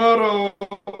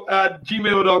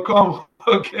djmodel@gmail.com.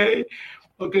 Okay,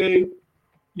 okay.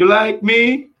 You like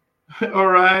me? All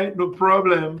right, no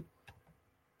problem.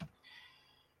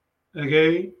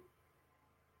 Okay,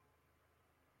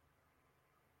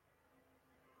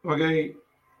 okay,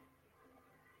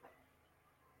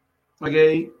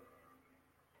 okay.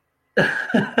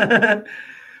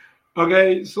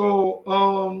 Okay, so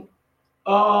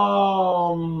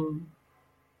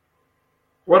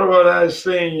what was I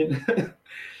saying?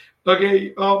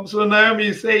 Okay, so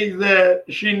Naomi says that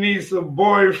she needs a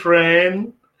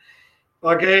boyfriend.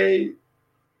 Okay,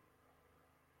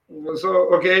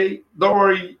 so okay, don't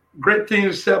worry. Great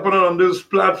things happening on this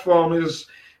platform is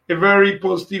a very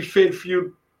positive,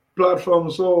 faith-filled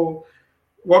platform. So,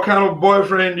 what kind of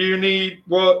boyfriend do you need?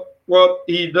 What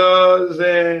he does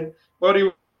and what do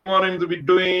you want him to be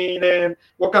doing and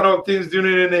what kind of things do you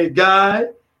need in a guy?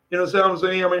 You know what I'm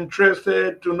saying? I'm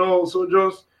interested to know. So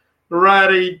just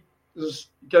write it.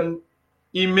 Just, you can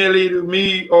email it to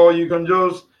me or you can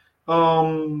just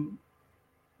tell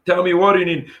me what you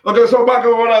need. Okay, so back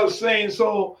on what I was saying.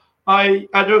 So I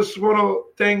just want to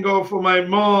thank God for my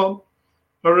mom.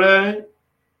 All right.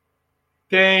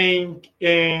 Thank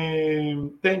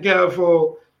her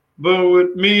for being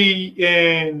with me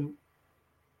and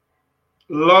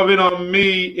loving on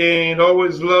me and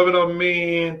always loving on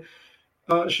me.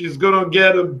 And she's gonna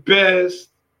get the best,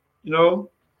 you know,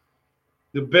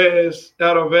 the best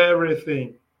out of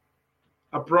everything.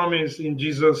 I promise in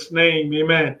Jesus' name,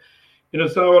 Amen. You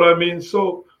understand what I mean?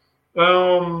 So, I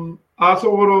also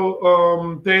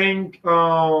want to thank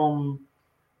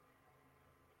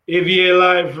AVA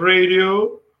Live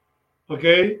Radio.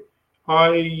 Okay,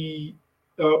 I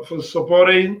for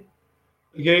supporting.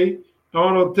 Okay, I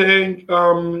want to thank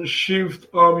Shift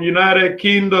United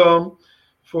Kingdom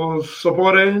for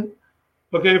supporting.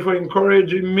 Okay, for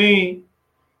encouraging me.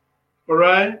 All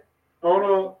right, I want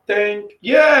to thank.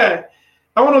 Yeah,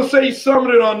 I want to say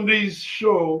something on this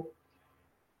show.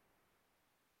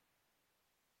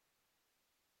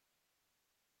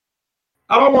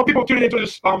 I don't want people tuning into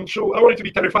this show. I want it to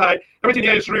be terrified. Everything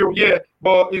here is real, yeah,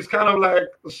 but it's kind of like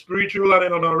spiritual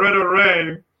and on a redder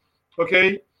realm.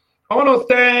 Okay, I want to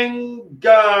thank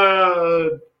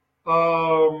God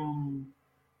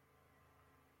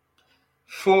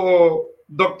for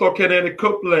Dr. Kennedy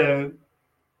Copeland.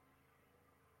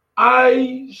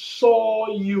 I saw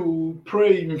you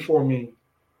praying for me.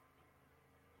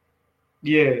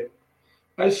 Yeah,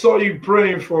 I saw you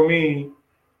praying for me.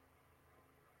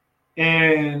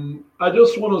 And I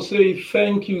just want to say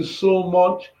thank you so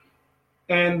much.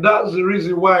 And that's the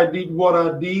reason why I did what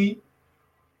I did.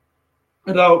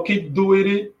 And I'll keep doing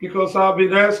it because I've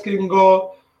been asking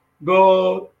God,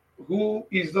 God, who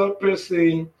is that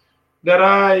person that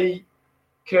I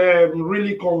can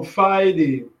really confide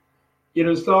in? You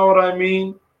understand what I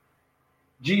mean?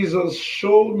 Jesus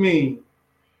showed me.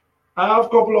 I have a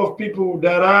couple of people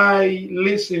that I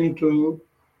listen to,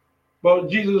 but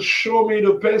Jesus showed me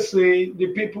the person,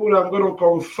 the people I'm going to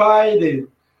confide in.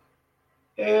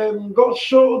 And God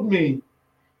showed me.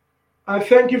 I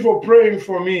thank you for praying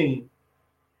for me.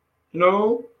 You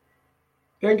know,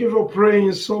 thank you for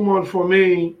praying so much for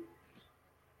me.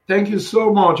 Thank you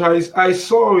so much. I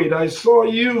saw it. I saw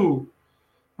you.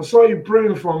 I saw you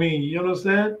praying for me. You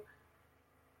understand?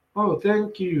 Oh,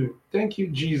 thank you. Thank you,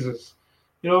 Jesus.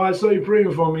 You know, I saw you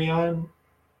praying for me and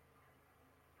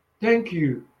thank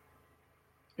you.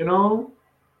 You know,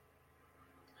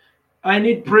 I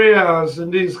need prayers in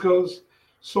this because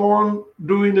someone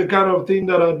doing the kind of thing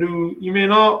that I do, you may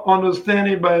not understand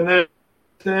it by now.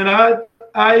 And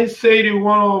I say to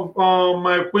one of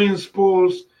my Queen's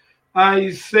posts,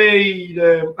 I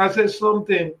said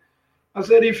something. I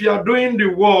said, if you are doing the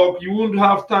work, you won't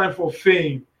have time for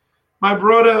fame. My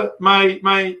brother, my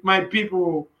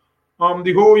people,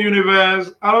 the whole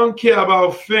universe, I don't care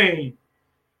about fame.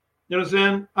 You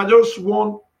understand? I just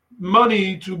want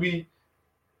money to be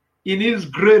in His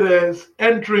greatest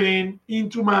entering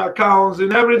into my accounts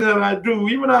and everything that I do,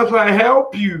 even as I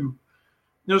help you.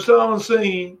 You understand what I'm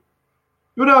saying?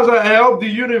 Even as I help the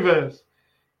universe,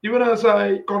 even as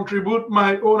I contribute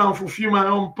my own and fulfill my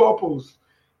own purpose.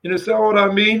 You understand what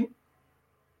I mean?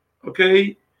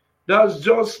 Okay, that's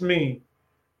just me.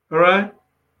 All right.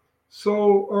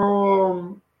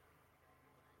 So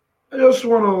I just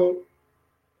want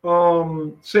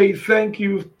to say thank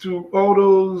you to all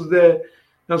those that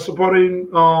are supporting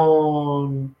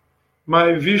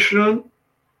my vision.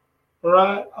 All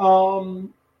right.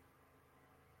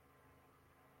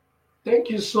 Thank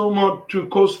you so much to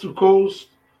Coast to Coast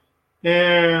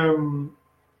and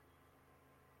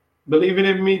believing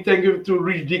in me. Thank you to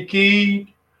Reach the Kid.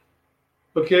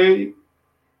 Okay.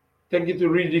 Thank you to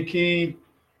Reach the Kid.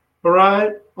 All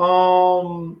right. I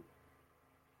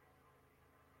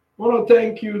want to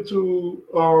thank you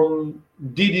to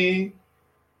Didi.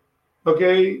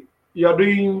 Okay. You are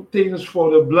doing things for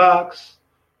the blacks.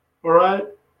 All right.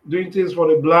 Doing things for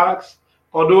the blacks.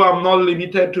 Although I'm not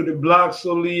limited to the blacks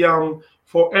only,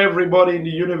 for everybody in the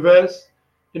universe.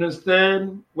 You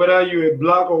understand? Whether you're a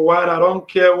black or white, I don't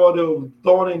care what they've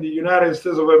done in the United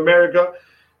States of America,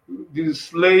 the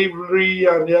slavery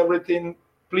and everything.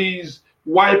 Please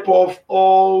wipe off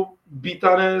all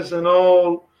bitterness and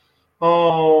all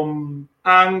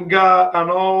anger and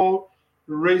all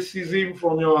racism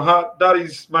from your heart. That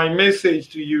is my message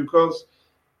to you, because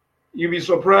you'll be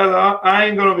surprised. I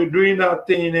ain't gonna be doing that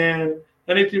thing, and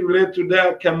anything related to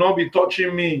that cannot be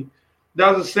touching me.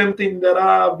 That's the same thing that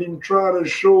I've been trying to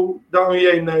show down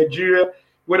here in Nigeria.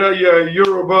 Whether you're a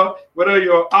Yoruba, whether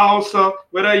you're Hausa,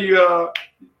 whether you're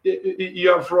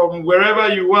from wherever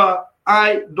you are,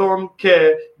 I don't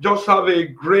care. Just have a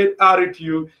great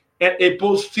attitude and a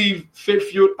positive,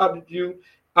 faith-filled attitude.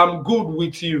 I'm good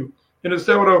with you. You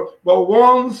understand what I mean? But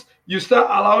once you start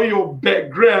allowing your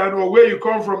background or where you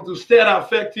come from to start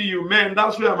affecting you, man,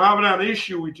 that's where I'm having an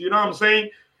issue with you. You know what I'm saying?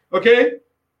 Okay?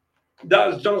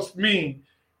 That's just me.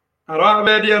 I don't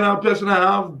have any other person. I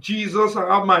have Jesus. I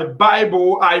have my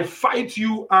Bible. I fight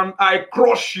you and I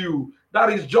crush you.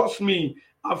 That is just me.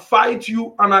 I fight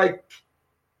you and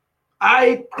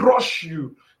I crush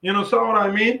you. You know what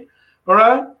I mean? All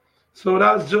right? So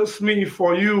that's just me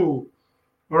for you.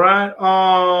 All right.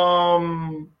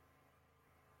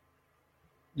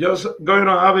 Just going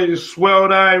to have a swell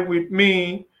time with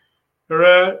me. All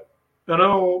right. I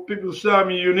know people say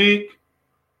I'm unique.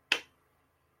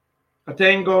 I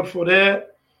thank God for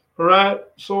that. All right.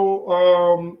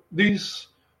 So this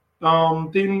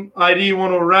thing, I didn't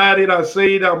want to write it. I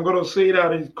say it. I'm gonna say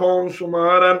that it comes from my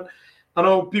heart. And I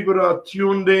know people that are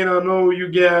tuned in. I know you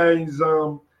guys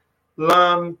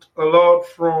learned a lot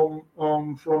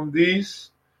from this.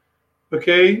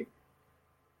 Okay.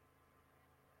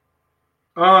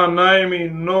 Naomi,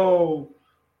 no.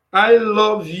 I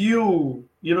love you.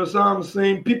 You know what I'm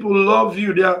saying? People love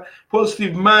you. There are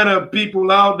positive-minded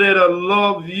people out there that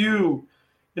love you.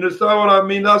 You understand what I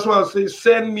mean? That's why I say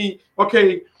send me.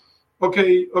 Okay.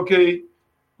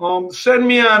 Send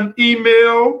me an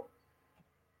email.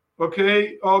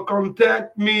 Okay. Or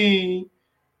contact me.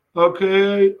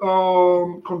 Okay.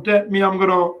 Contact me. I'm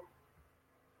gonna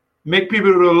make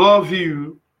people to love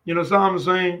you. You know what I'm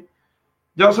saying?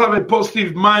 Just have a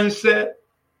positive mindset.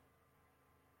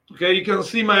 Okay, you can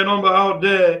see my number out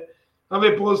there. Have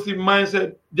a positive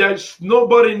mindset. There's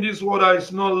nobody in this world that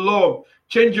is not loved.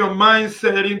 Change your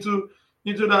mindset into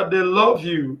that they love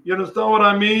you. You understand what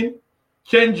I mean?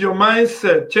 Change your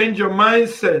mindset. Change your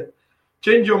mindset.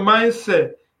 Change your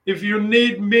mindset. If you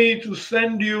need me to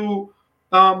send you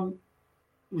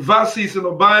verses in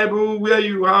the Bible where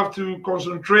you have to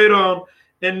concentrate on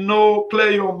and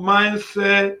clear your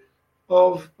mindset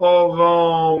of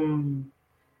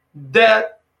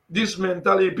that. This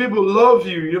mentality, people love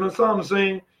you. You know what I'm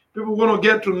saying? People want to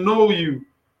get to know you.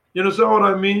 You know what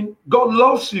I mean? God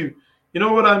loves you. You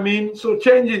know what I mean? So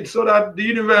change it so that the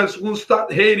universe won't start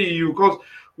hating you. Because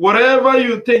whatever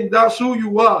you think, that's who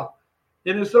you are.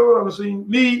 You know what I'm saying?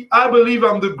 Me, I believe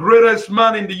I'm the greatest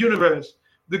man in the universe.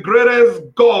 The greatest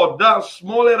God. That's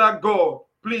small letter God.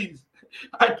 Please.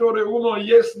 I told a woman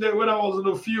yesterday when I was in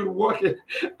the field working.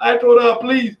 I told her,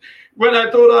 please. When I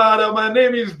told her that my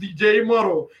name is DJ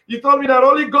Immortal, he told me that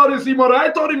only God is immortal. I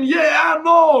told him, yeah, I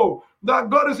know that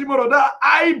God is immortal. That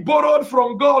I borrowed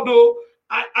from God, though.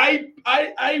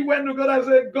 I went to God and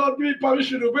said, God, give me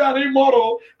permission to be an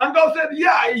immortal. And God said,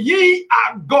 yeah, ye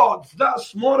are gods. That's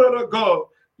smarter than God.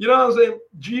 You know what I'm saying?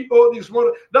 G-O is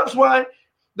smarter. That's why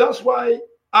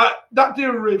that thing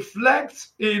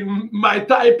reflects in my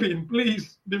typing,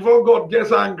 please, before God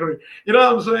gets angry. You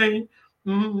know what I'm saying?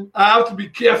 I have to be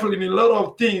careful in a lot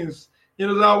of things. You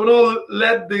know, I will not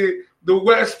let the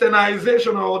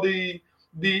westernization or the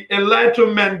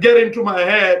enlightenment get into my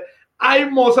head. I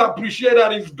must appreciate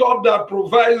that it's God that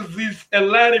provides this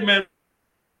enlightenment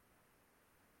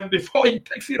before he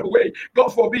takes it away. God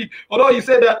forbid. Although he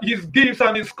said that his gifts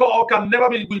and his call can never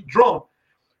be withdrawn.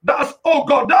 That's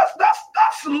God. That's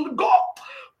God.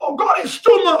 Oh, God is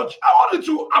too much. I want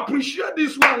you to appreciate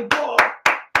this man, God.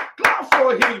 Clap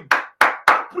for him.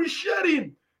 Appreciate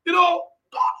him. You know,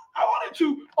 God, I want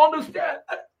you to understand.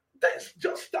 Things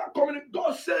just start coming.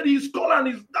 God said he's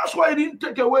calling. That's why he didn't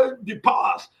take away the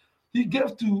powers he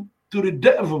gave to the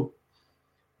devil.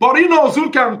 But he knows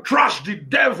who can crush the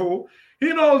devil.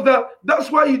 He knows that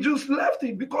that's why he just left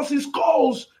it, because his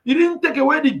calls, he didn't take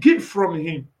away the gift from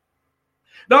him.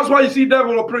 That's why you see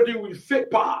devil operating with fake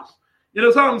powers. You know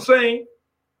what I'm saying?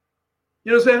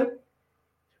 You know what I'm saying?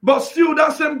 But still,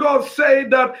 that same God said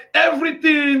that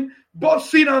everything, both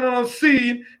seen and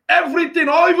unseen, everything,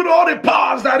 or even all the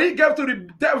powers that he gave to the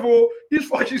devil is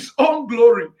for his own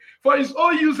glory, for his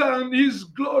own use and his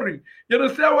glory. You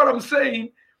understand what I'm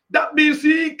saying? That means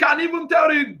he can even tell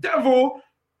the devil,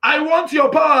 I want your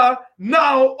power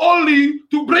now only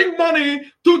to bring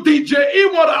money to DJ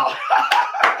Immortal.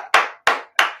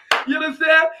 You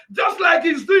understand? Just like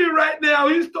he's doing right now.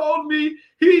 He's told me,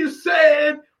 he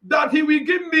said that he will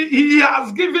give me, he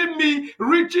has given me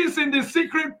riches in the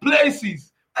secret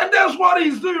places. And that's what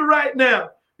he's doing right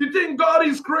now. You think God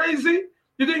is crazy?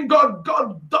 You think God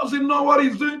doesn't know what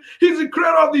he's doing? He's the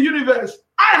creator of the universe.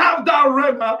 I have that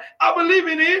rema. I believe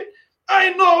in it. I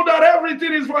know that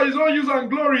everything is for his own use and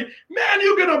glory. Man,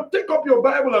 you're going to take up your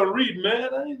Bible and read,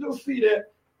 man. And you just see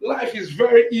that life is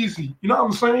very easy. You know what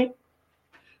I'm saying?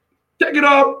 Take it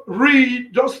up,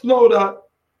 read. Just know that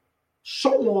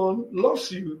someone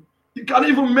loves you. You can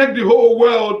even make the whole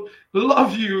world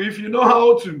love you if you know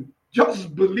how to.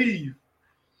 Just believe.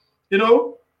 You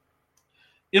know,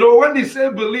 when they say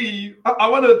believe, I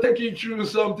want to take you through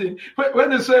something.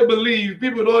 When they say believe,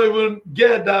 people don't even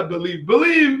get that belief.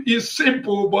 Believe is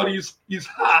simple, but it's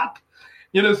hard.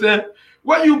 You know what I'm saying?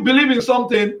 When you believe in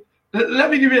something, let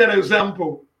me give you an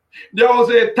example. There was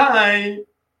a time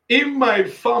in my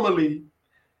family.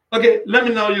 Okay, let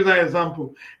me now use an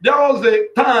example. There was a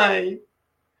time,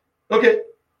 okay,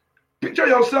 picture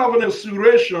yourself in a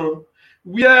situation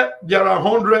where there are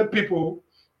 100 people,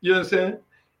 you understand?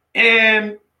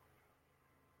 And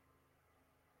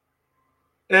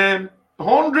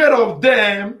 100 of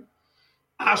them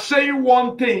are saying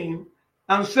one thing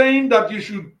and saying that you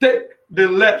should take the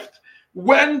left.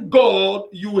 When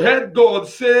you heard God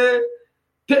say,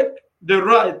 take the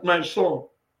right, my son.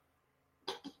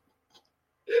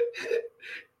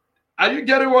 Are you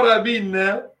getting what I mean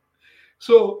now?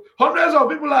 So hundreds of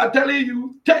people are telling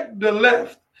you, take the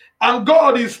left. And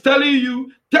God is telling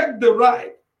you, take the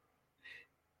right.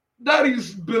 That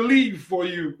is belief for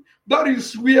you. That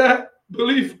is where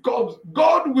belief comes.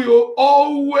 God will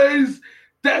always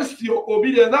test your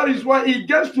obedience. That is why it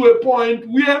gets to a point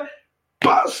where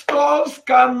pastors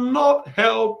cannot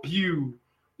help you.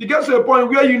 It gets to a point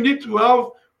where you need to have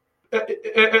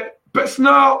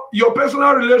your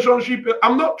personal relationship.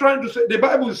 I'm not trying to say, the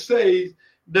Bible says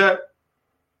that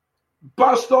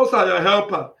pastors are your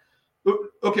helper.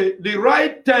 Okay, the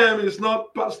right term is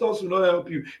not pastors will not help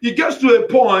you. It gets to a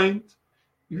point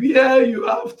where you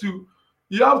have to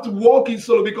walk in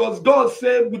solo, because God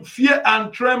said with fear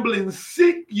and trembling,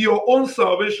 seek your own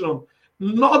salvation,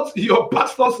 not your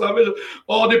pastor's salvation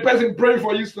or the person praying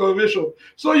for you salvation.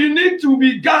 So you need to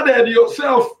be guarded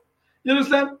yourself. You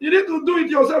understand? You need to do it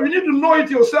yourself. You need to know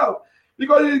it yourself,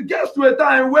 because it gets to a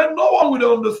time when no one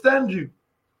will understand you.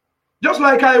 Just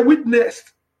like I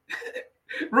witnessed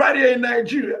right here in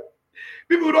Nigeria.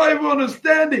 People don't even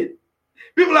understand it.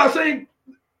 People are saying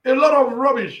a lot of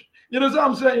rubbish. You know what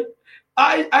I'm saying?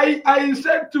 I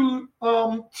said to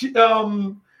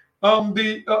Tiana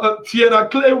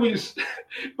Claywis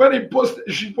when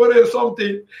she posted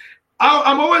something.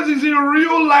 I'm always using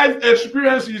real life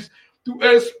experiences to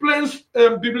explain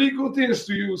biblical things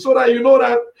to you, so that you know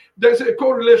that there's a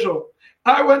correlation.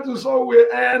 I went to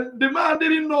somewhere and the man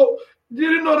didn't know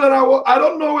that I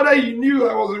don't know whether he knew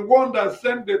I was the one that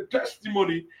sent the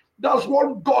testimony. That's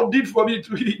what God did for me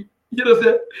to him. You know what I'm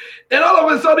saying? And all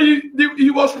of a sudden he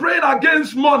was praying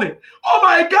against money. Oh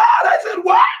my God! I said,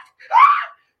 what?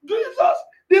 Jesus,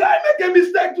 did I make a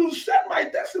mistake to send my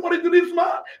testimony to this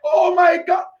man? Oh my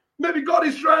God! Maybe God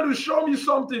is trying to show me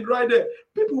something right there.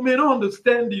 People may not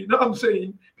understand you. You know what I'm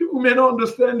saying? People may not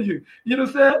understand you. You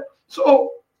understand?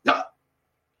 So I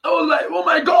was like, oh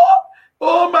my God!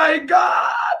 Oh my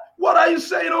God! What are you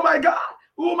saying? Oh my God!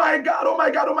 Oh my God! Oh my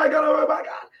God! Oh my God! Oh my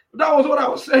God! That was what I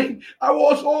was saying.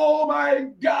 Oh my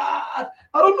God.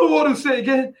 I don't know what to say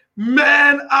again.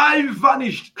 Man, I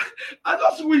vanished. I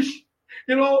just wish,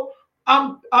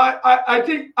 I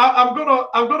think I'm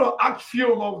gonna act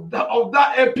film of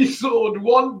that episode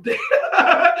one day.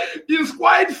 It's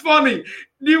quite funny.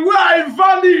 The way I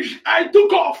vanished, I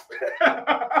took off.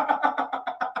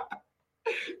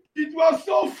 It was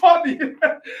so funny.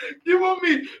 Even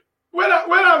me, when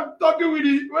I'm talking with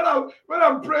you, when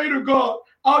I'm praying to God,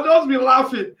 I'll just be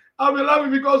laughing. I'll be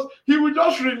laughing because he will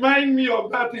just remind me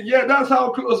of that thing. Yeah, that's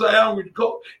how close I am with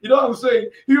God. You know what I'm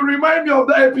saying? He will remind me of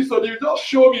that episode. He will just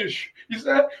show me. He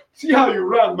said, see how you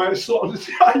ran, my son.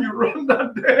 See how you run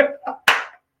that day.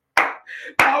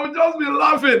 I will just be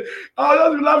laughing.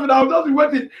 I'll just be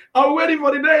waiting. I'm waiting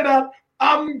for the day that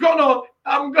I'm gonna.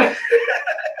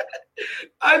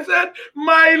 I said,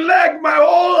 my leg, my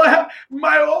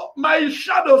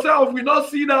shadow self will not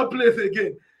see that place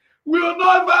again. We'll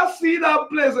never see that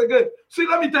place again. See,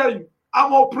 let me tell you,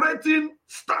 I'm operating,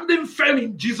 standing firm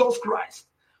in Jesus Christ.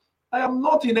 I am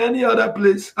not in any other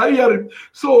place. Are you hearing?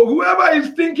 So whoever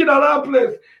is thinking of that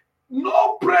place,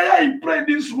 no prayer you pray in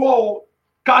this world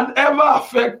can ever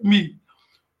affect me.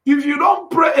 If you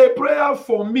don't pray a prayer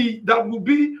for me that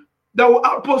will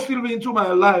add positively into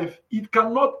my life, it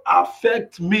cannot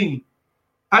affect me.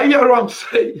 I hear what I'm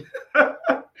saying.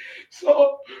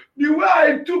 So the way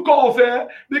I took off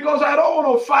because I don't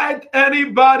want to fight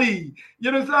anybody.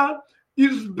 You understand?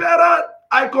 It's better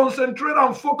I concentrate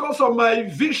and focus on my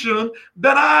vision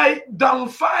than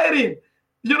fighting.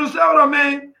 You understand what I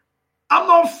mean? I'm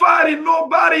not fighting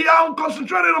nobody. I'm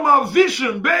concentrating on my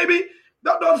vision, baby.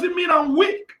 That doesn't mean I'm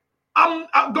weak.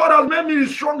 God has made me the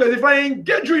strongest. If I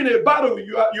engage you in a battle,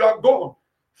 you are gone.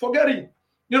 Forget it.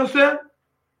 You understand?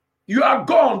 You are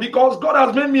gone because God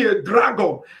has made me a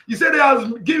dragon. He said he has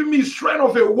given me strength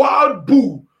of a wild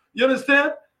bull. You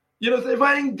understand? You know, if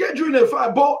I engage you in a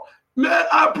fight, but man,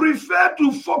 I prefer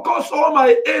to focus all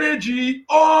my energy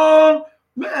on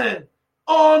my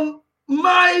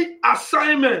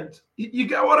assignment. You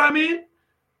get what I mean?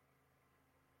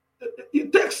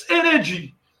 It takes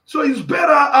energy. So it's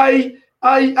better I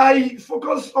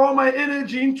focus all my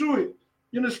energy into it.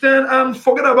 You understand? And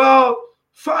forget about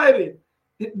fighting.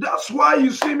 That's why you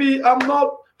see me, I'm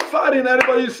not fighting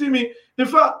anybody. You see me. In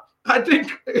fact, I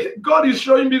think God is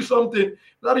showing me something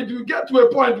that if you get to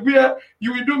a point where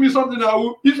you will do me something,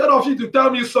 instead of you to tell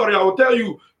me sorry, I will tell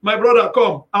you, my brother,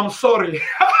 come, I'm sorry.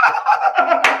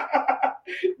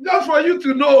 Just for you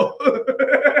to know.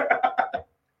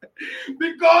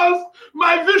 Because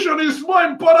my vision is more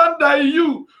important than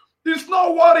you. It's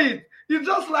not worried. It's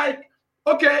just like,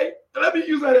 okay, let me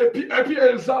use an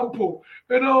example.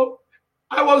 You know,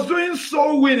 I was doing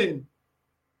soul winning.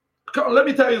 Let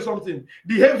me tell you something.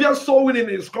 The heaviest soul winning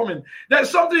is coming. There's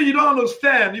something you don't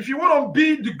understand. If you want to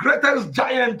be the greatest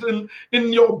giant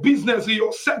in your business, in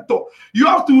your sector, you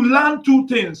have to learn two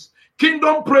things: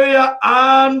 kingdom prayer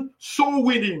and soul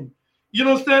winning. You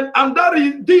understand? And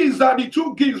these are the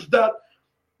two gifts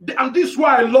and this is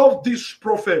why I love this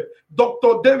prophet,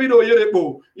 Dr. David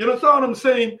Oyedepo. You understand what I'm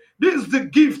saying? This is the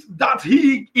gift that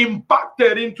he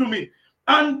impacted into me.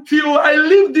 Until I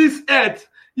leave this earth,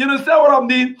 you understand what I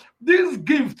mean? This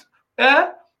gift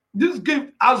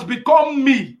has become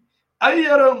me. I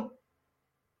hear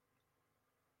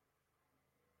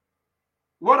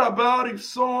what about if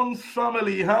someone's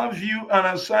family have you an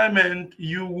assignment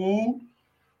you will?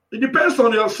 It depends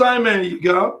on the assignment you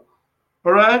got.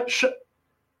 All right?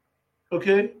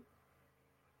 Okay.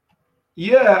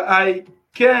 Yeah, I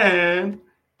can.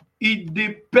 It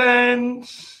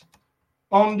depends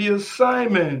on the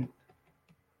assignment.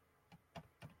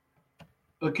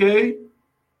 Okay.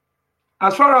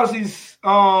 As far as his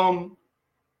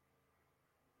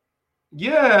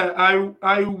yeah,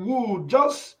 I would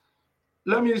just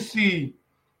let me see.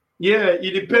 Yeah,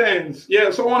 it depends.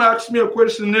 Yeah, someone asked me a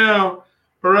question now.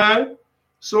 All right.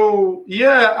 So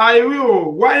yeah, I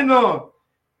will. Why not?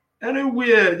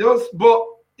 Anywhere, but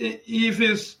if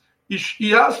it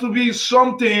has to be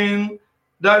something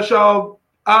that shall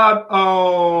add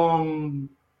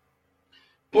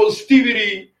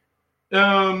positivity,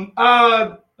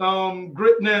 add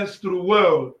greatness to the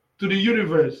world, to the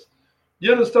universe.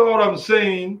 You understand what I'm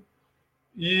saying?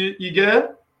 You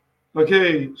get?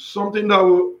 Okay, something that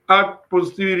will add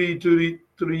positivity to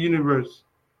the universe.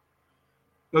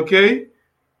 Okay?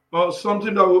 Or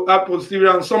something that will add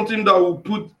positivity and something that will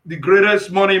put the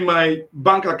greatest money in my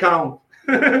bank account.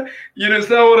 You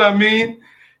understand what I mean?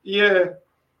 Yeah.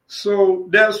 So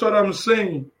that's what I'm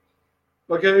saying.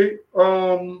 Okay.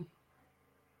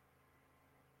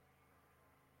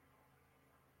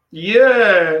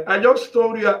 Yeah, I just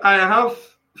told you I have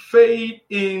faith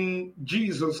in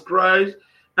Jesus Christ,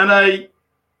 and I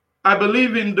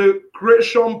believe in the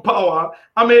creation power.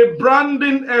 I'm a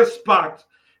branding expert.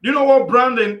 You know what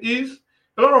branding is?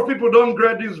 A lot of people don't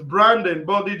get this branding,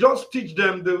 but they just teach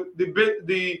them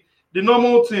the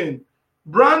normal thing.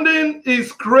 Branding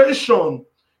is creation.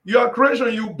 You are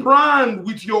creation. You brand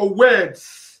with your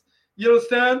words. You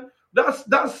understand? That's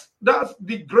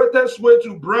the greatest way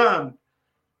to brand.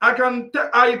 I can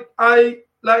I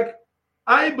like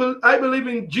I believe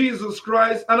in Jesus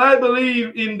Christ, and I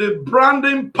believe in the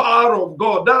branding power of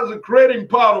God. That's the creating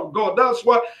power of God. That's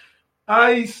why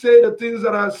I say the things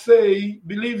that I say,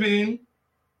 believing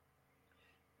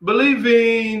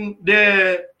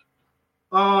that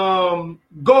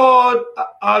God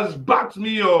has backed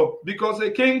me up, because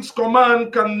a king's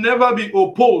command can never be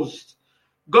opposed.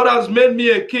 God has made me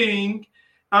a king,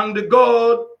 and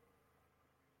God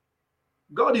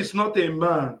is not a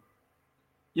man.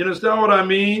 You understand what I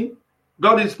mean?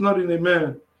 God is not in a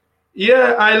man.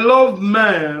 Yeah, I love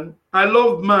man. I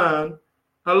love man.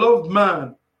 I love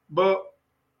man. But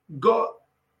God,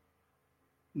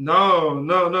 no,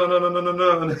 no, no, no, no, no,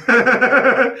 no,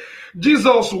 no.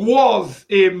 Jesus was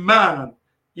a man.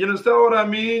 You understand what I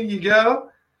mean, you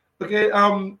girl? Okay,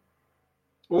 whoa,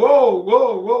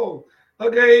 whoa, whoa.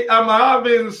 Okay, I'm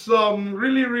having some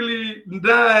really, really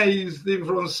nice thing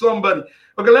from somebody.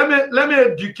 Okay, let me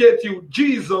educate you.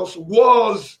 Jesus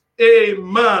was a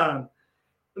man.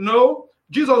 No,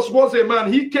 Jesus was a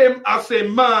man. He came as a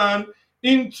man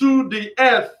into the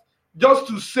earth just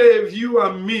to save you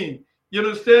and me. You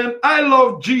understand? I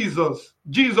love Jesus.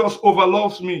 Jesus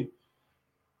overloves me.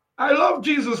 I love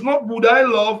Jesus, not would I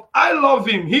love. I love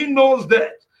him. He knows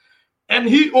that. And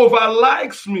he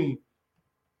overlikes me.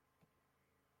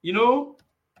 You know,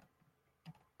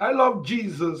 I love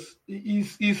Jesus.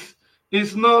 He's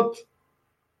not.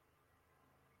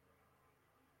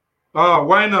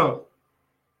 Why not?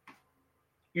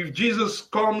 If Jesus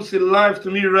comes alive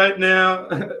to me right now,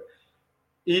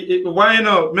 why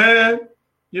not, man?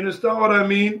 You understand what I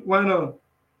mean? Why not?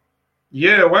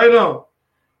 Yeah, why not?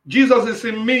 Jesus is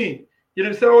in me. You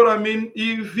understand what I mean?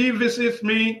 If he visits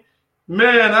me,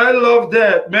 man, I love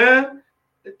that, man.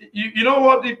 You know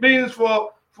what it means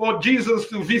for Jesus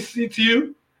to visit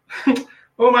you?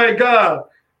 Oh my God.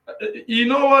 You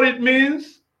know what it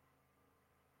means?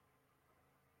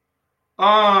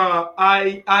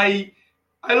 I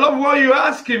love what you're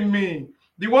asking me.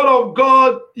 The word of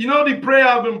God, you know, the prayer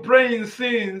I've been praying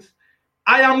since.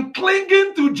 I am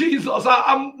clinging to Jesus.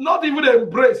 I'm not even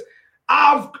embraced.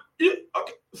 Okay,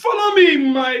 follow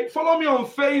me on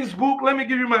Facebook. Let me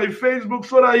give you my Facebook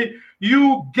so that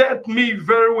you get me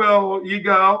very well,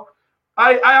 Yigal.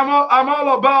 I'm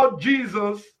all about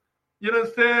Jesus. You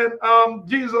understand?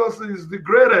 Jesus is the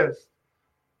greatest.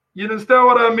 You understand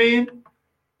what I mean?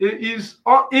 It is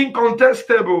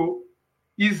incontestable.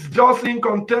 It's just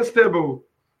incontestable.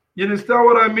 You understand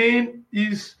what I mean?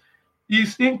 Is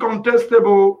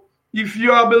incontestable. If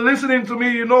you have been listening to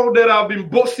me, you know that I've been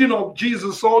boasting of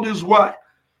Jesus all this while.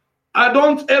 I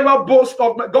don't ever boast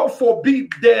of my, God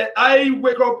forbid that I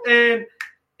wake up and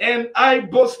I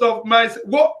boast of myself.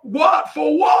 What?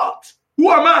 For what?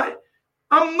 Who am I?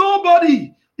 I'm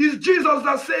nobody. It's Jesus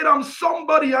that said I'm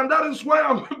somebody, and that is why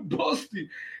I'm boasting.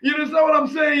 You understand what I'm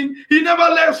saying? He never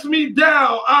lets me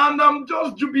down, and I'm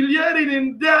just jubilating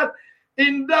in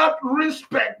that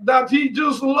respect that he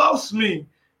just loves me.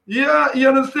 Yeah, you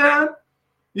understand?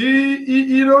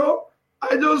 You know,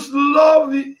 I just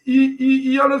love.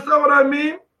 You understand what I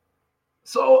mean?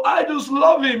 So I just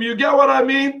love him. You get what I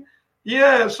mean?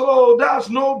 Yeah. So that's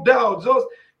no doubt. Just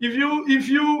if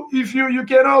you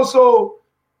can also.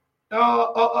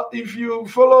 If you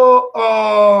follow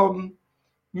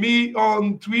me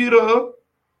on Twitter,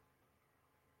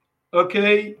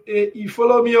 okay, you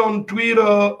follow me on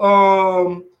Twitter,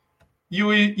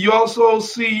 you also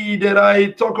see that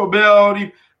I talk about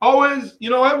it. Always, you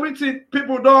know, everything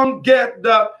people don't get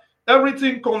that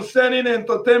everything concerning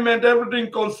entertainment,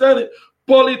 everything concerning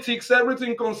politics,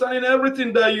 everything concerning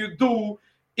everything that you do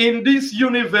in this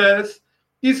universe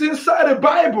is inside the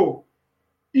Bible.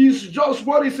 It's just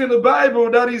what is in the Bible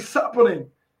that is happening.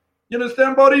 You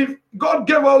understand? But if God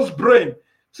gave us brain,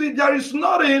 see, there is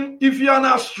nothing, if you're an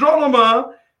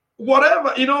astronomer,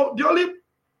 whatever, you know, the only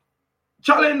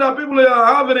challenge that people are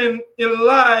having in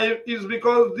life is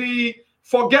because they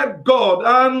forget God.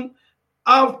 And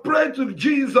I've prayed to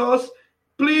Jesus,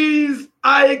 please,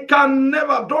 I can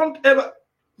never, don't ever,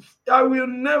 I will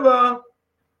never,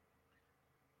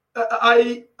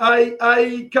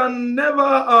 I can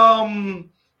never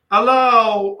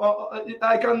allow,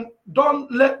 don't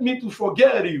let me to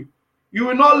forget you. You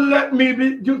will not let me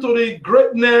be, due to the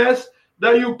greatness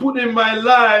that you put in my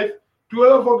life, to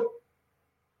ever forget.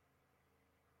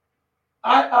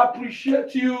 I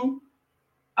appreciate you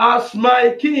as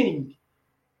my king.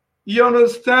 You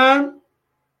understand?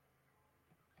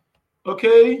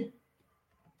 Okay.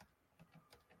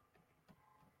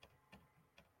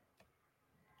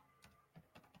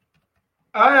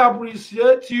 I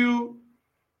appreciate you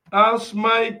as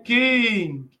my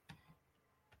king.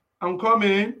 I'm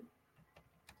coming.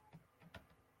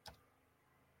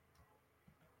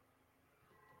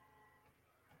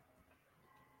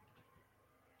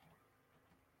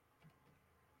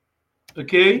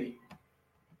 Okay.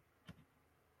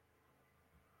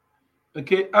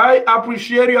 Okay. I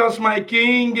appreciate you as my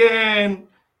king, and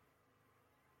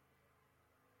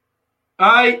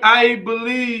I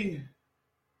believe.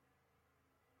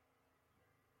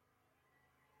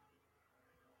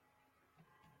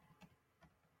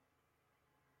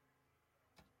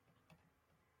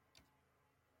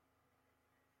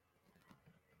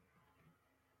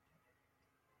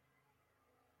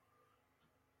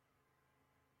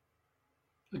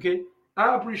 Okay.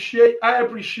 I appreciate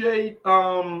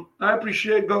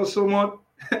God so much.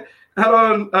 I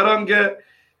don't get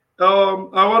I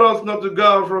want us not to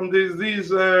go from this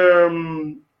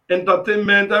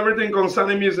entertainment. Everything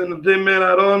concerning me is entertainment.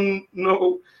 I don't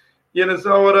know. You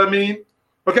understand what I mean?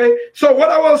 Okay. So what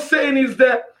I was saying is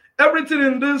that everything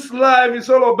in this life is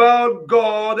all about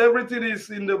God. Everything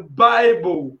is in the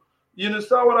Bible. You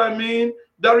understand what I mean?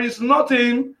 There is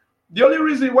nothing. The only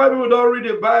reason why people don't read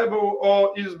the Bible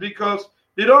or is because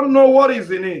they don't know what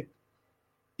is in it.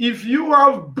 If you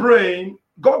have brain,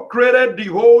 God created the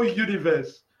whole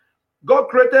universe. God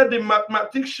created the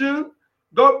mathematician.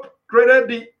 God created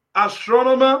the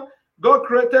astronomer. God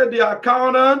created the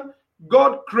accountant.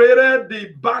 God created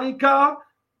the banker.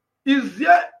 Is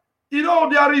yet,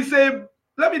 there is a,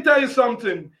 let me tell you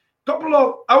something.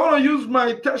 I want to use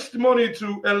my testimony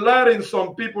to enlighten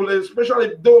some people,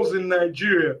 especially those in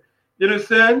Nigeria. You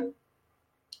understand?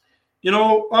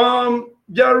 God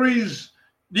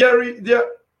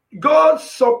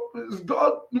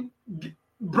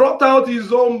brought out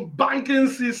his own banking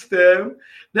system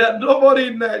that nobody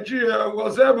in Nigeria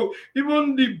was able,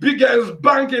 even the biggest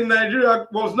bank in Nigeria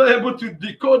was not able to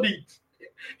decode it.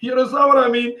 You understand what I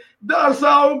mean? That's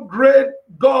how great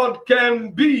God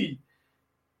can be.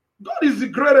 God is the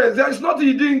greatest. There's nothing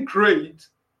he didn't create.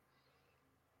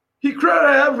 He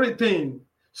created everything.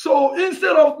 So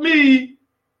instead of me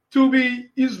to be,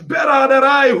 it's better that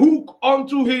I hook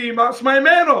onto him as my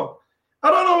mentor. I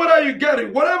don't know whether you get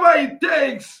it. Whatever it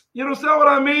takes, you understand what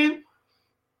I mean?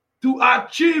 To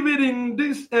achieve it in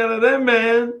this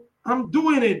element, I'm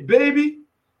doing it, baby.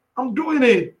 I'm doing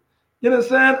it. You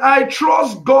understand? I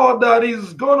trust God that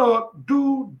He's gonna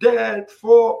do that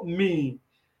for me.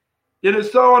 You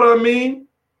understand what I mean?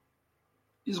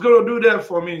 He's gonna do that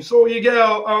for me. So you get,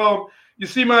 you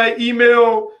see my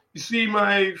email, you see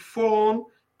my phone.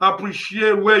 I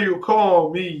appreciate where you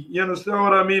call me. You understand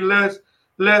what I mean? Let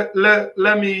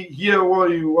me hear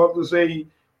what you have to say.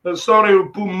 Sorry to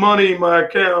put money in my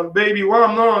account, baby. Well,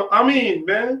 I'm not. I mean,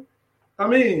 man.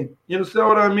 You understand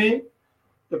what I mean?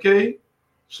 Okay,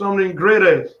 something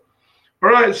greater. All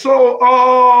right. So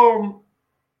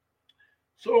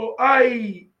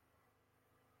I.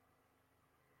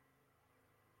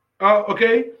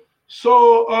 Okay.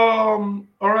 So all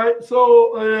right.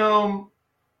 So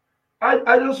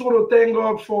I just want to thank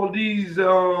God for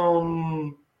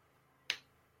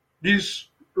this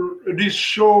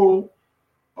show.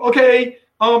 Okay.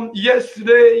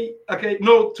 Yesterday. Okay.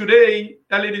 No, today,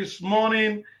 early this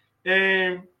morning,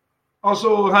 and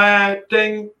also I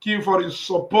thank you for the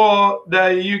support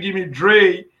that you give me,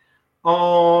 Dre.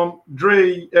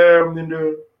 Dre, in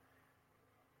the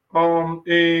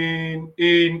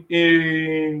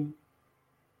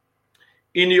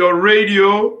in your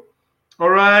radio. All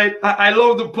right. I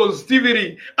love the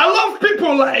positivity. I love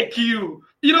people like you.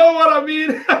 You know what I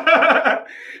mean? And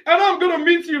I'm gonna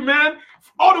meet you, man,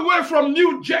 all the way from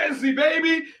New Jersey,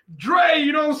 baby. Dre,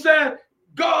 you know what I'm saying?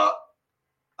 God,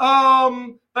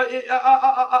 I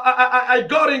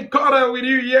got in contact with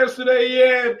you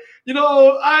yesterday, and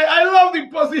I love the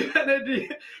positive energy.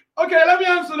 Okay, let me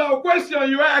answer that question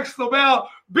you asked about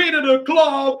being in the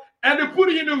club and they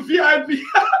put you in the VIP.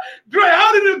 Dre,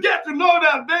 how did you get to know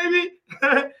that, baby?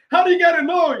 How do you get to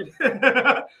know it?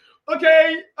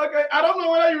 Okay. I don't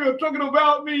know whether you were talking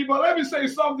about me, but let me say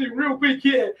something real quick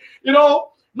here.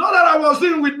 Not that I was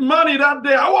in with money that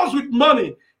day. I was with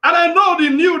money. And I know they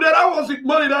knew that I was with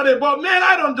money that day. But man,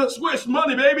 I don't just waste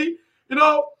money, baby.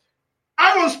 I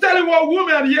was telling one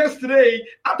woman yesterday,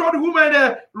 I told the woman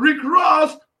that Rick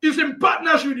Ross is in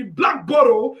partnership with Black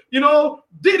Bottle.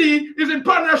 Diddy is in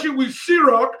partnership with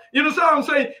Ciroc. You know what I'm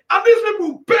saying? And these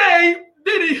people pay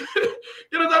Diddy,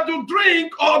 to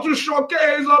drink or to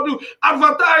showcase or to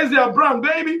advertise their brand,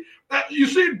 baby. You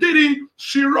see Diddy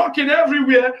Cirocing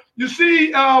everywhere. You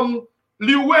see Lil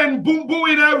Wayne boom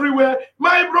booing everywhere.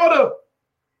 My brother,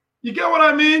 you get what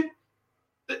I mean?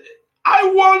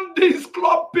 I want these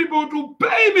club people to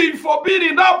pay me for being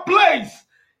in that place.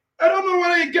 I don't know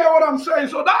whether you get what I'm saying.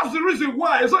 So that's the reason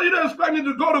why. So you don't expect me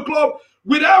to go to club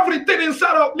with everything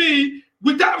inside of me,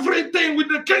 with everything, with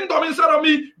the kingdom inside of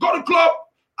me. Go to club.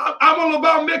 I'm all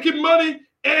about making money,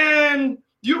 and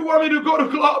you want me to go to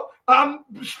club and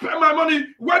spend my money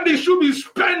when they should be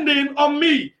spending on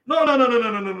me. No.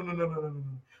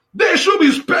 They should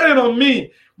be spending on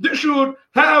me. They should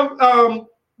have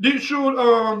they should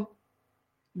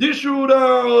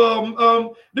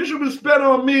be spent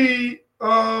on me.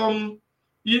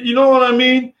 You know what I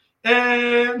mean?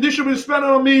 And they should be spent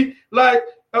on me. Like,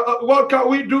 what can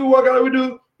we do? What can we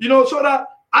do? You know, so that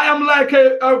I am like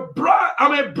a brand.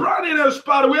 I'm a branding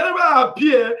expert. Wherever I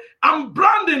appear, I'm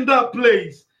branding that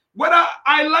place. Whether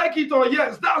I like it or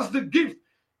yes, that's the gift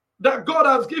that God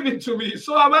has given to me.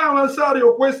 So I might answer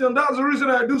your question. That's the reason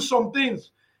I do some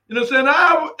things. You know, saying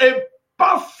I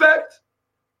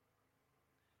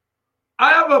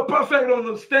have a perfect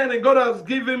understanding. God has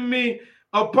given me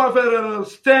a perfect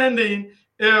understanding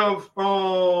of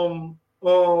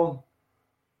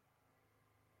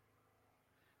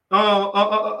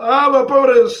I have a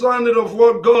perfect understanding of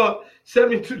what God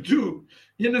sent me to do.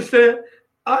 You understand?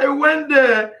 I went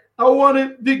there. I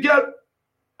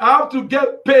have to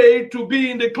get paid to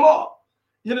be in the club.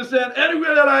 You understand?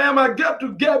 Anywhere that I am, I got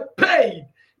to get paid.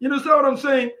 You understand what I'm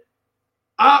saying?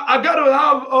 I got to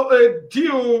have a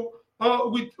deal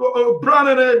with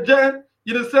Brandon and Jen.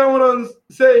 You understand what I'm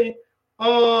saying? With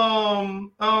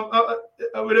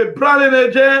a Brandon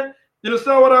and Jen. You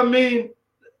understand what I mean?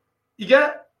 You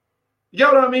get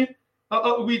what I mean?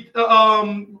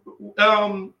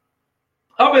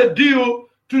 Have a deal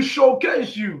to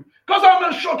showcase you. Because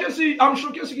I'm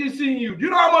showcasing you. Do you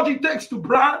know how much it takes to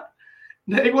brand?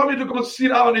 They want me to come sit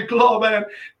down in the club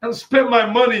and spend my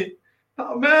money.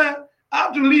 Oh, man, I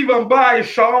have to leave and buy a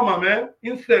shawarma, man.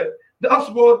 Instead, that's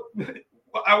what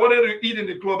I wanted to eat in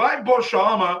the club. I bought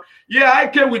shawarma. Yeah, I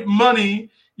came with money.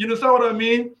 You know what I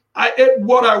mean? I ate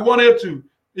what I wanted to.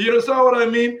 You know what I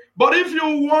mean? But if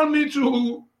you want me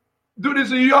to do this,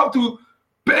 you have to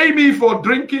pay me for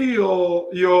drinking your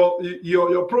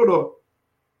product.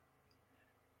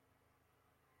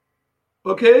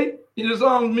 Okay? You know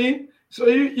what I mean? So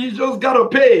you just gotta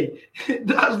pay.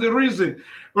 That's the reason.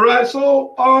 All right.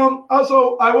 So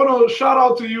also I want to shout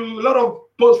out to you. A lot of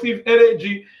positive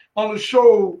energy on the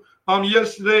show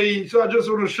yesterday. So I just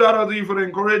want to shout out to you for the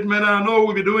encouragement. I know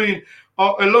we'll be doing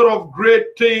a lot of great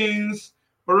things.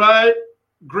 All right.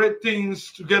 Great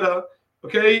things together.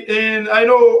 Okay. And I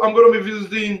know I'm gonna be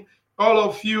visiting all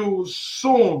of you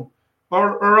soon. All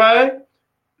right.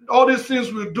 All these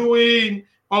things we're doing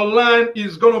online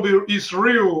is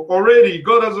real already.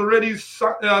 God has already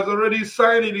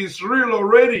signed it. It's real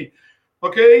already.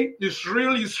 Okay, it's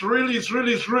real.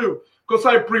 Because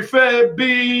I prefer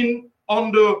being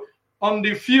on the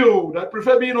field. I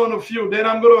prefer being on the field. Then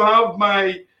I'm gonna have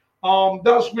my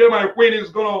that's where my queen is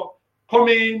gonna come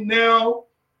in now.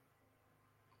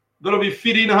 Gonna be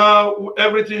feeding her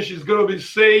everything she's gonna be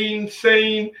saying,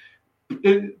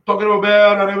 talking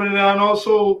about and everything, and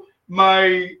also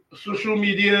my social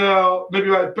media, maybe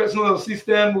my personal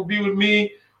assistant will be with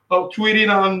me, tweeting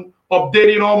and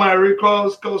updating all my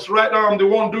records, because right now I'm the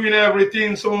one doing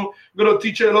everything. So I'm going to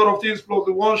teach her a lot of things, plus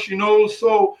the one she knows.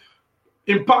 So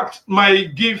impact my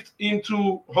gift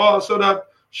into her so that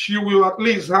she will at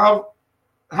least have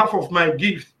half of my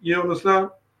gift. You understand?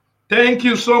 Thank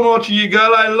you so much,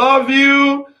 Yigal. I love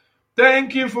you.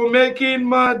 Thank you for making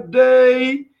my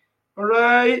day. All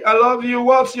right. I love you.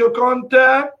 What's your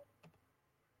contact?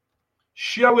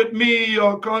 Share with me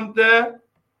your contact.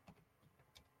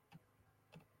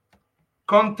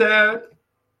 All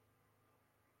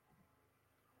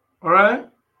right.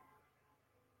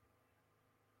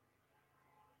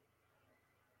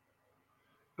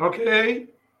 Okay.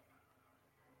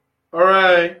 All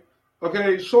right.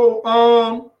 Okay. So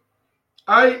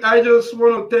I just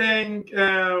want to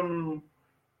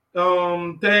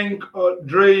thank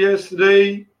Dre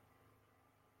yesterday.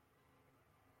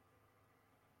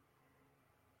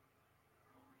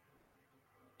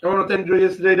 I want to thank Dre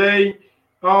yesterday,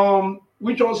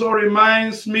 which also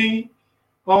reminds me,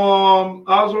 I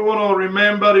also want to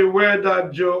remember the word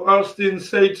that Joe Austin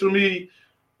said to me.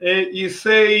 He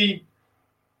said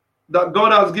that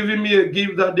God has given me a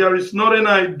gift, that there is nothing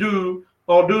I do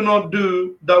or do not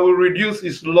do that will reduce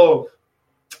his love.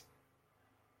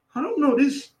 I don't know,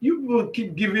 you people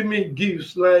keep giving me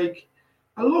gifts. Like,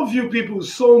 I love you people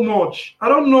so much. I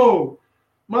don't know.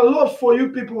 My love for you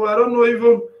people, I don't know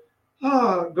even.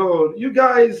 God, you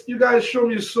guys show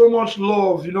me so much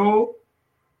love, you know.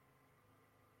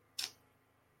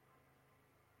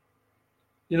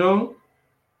 You know,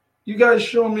 you guys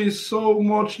show me so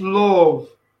much love.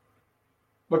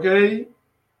 Okay?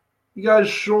 You guys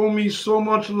show me so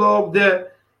much love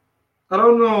that I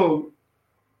don't know.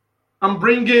 I'm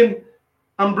bringing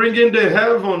the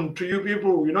heaven to you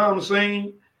people. You know what I'm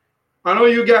saying? I know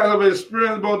you guys have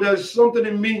experience, but there's something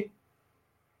in me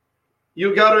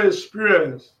you gotta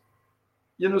experience.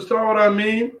 You understand what I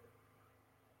mean?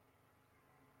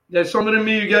 There's something in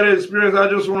me you gotta experience. I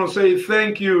just want to say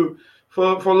thank you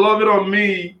for loving on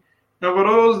me. And for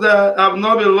those that have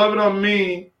not been loving on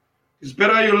me, it's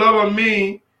better you love on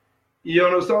me. You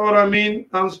understand what I mean?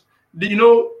 And you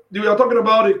know, we are talking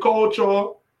about a culture.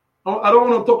 I don't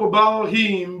want to talk about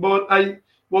him, but I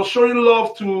was showing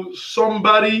love to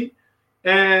somebody,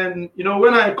 and you know,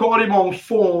 when I called him on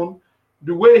phone,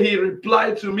 the way he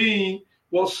replied to me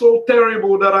was so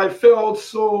terrible that I felt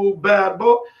so bad.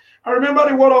 But I remember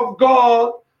the word of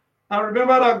God. I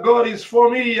remember that God is for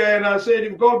me, and I said,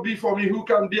 if God be for me, who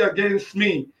can be against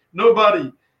me?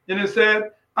 Nobody. And he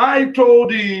said, I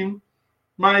told him,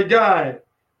 my guy,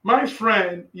 my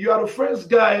friend, you are the first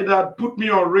guy that put me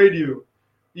on radio.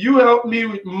 You helped me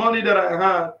with money that I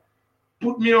had,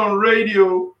 put me on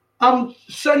radio. I'm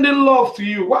sending love to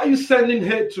you. Why are you sending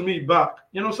hate to me back?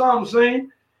 You know what I'm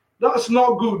saying? That's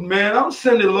not good, man. I'm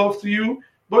sending love to you,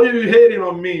 but you're hating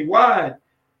on me. Why?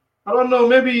 I don't know.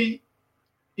 Maybe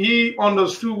he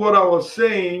understood what I was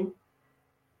saying.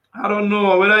 I don't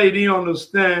know whether he didn't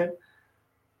understand.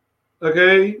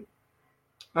 Okay?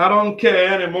 I don't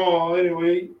care anymore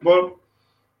anyway. But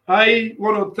I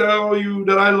want to tell you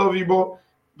that I love you, but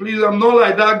please, I'm not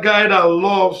like that guy that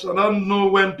loves. I don't know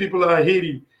when people are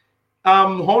hating.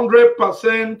 I'm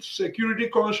 100% security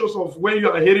conscious of when you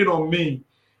are hating on me.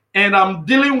 And I'm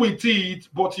dealing with it,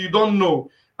 but you don't know.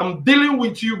 I'm dealing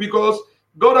with you because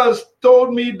God has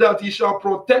told me that he shall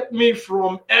protect me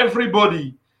from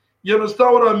everybody. You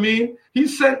understand what I mean? He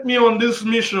sent me on this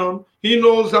mission. He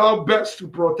knows how best to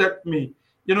protect me.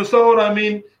 You understand what I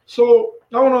mean? So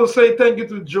I want to say thank you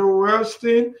to Joe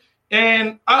Weston.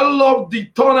 And I love the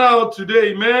turnout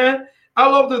today, man. I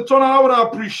love the turnout. I want to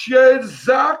appreciate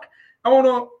Zach. I want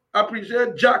to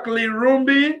appreciate Jacqueline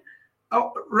Rambin. I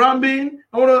want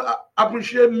to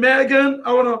appreciate Megan.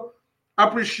 I want to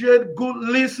appreciate Good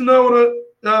Listener. I want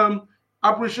to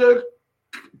appreciate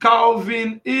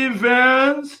Calvin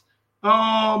Evans. There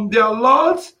are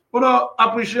lots. I want to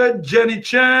appreciate Jenny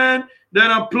Chan,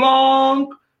 Dana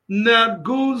Plonk, Nat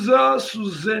Guza,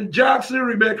 Susan Jackson,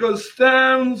 Rebecca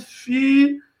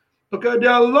Stanfield. Okay,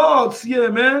 there are lots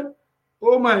here, man.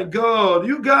 Oh my God,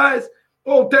 you guys.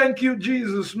 Oh, thank you,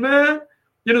 Jesus, man.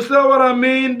 You understand what I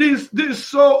mean? This is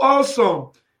so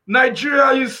awesome.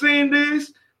 Nigeria, you seeing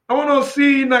this? I want to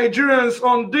see Nigerians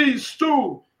on this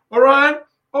too. All right?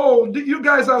 Oh, you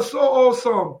guys are so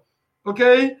awesome.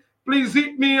 Okay? Please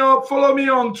hit me up. Follow me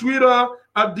on Twitter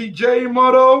at DJ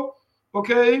Model.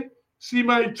 Okay? See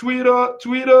my Twitter.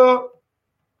 Twitter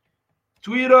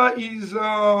is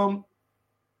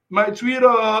my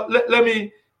Twitter. Let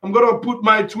me. I'm gonna put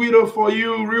my Twitter for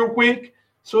you real quick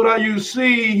so that you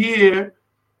see here.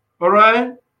 All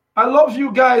right. I love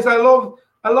you guys. I love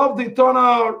the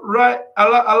turnout. Right.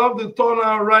 I love the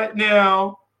turnout right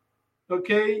now.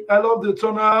 Okay. I love the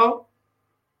turnout.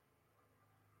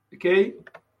 Okay.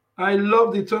 I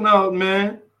love the turnout,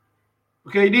 man.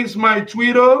 Okay. This is my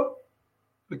Twitter.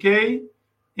 Okay.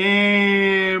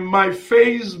 And my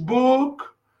Facebook.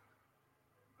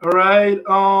 All right.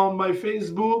 My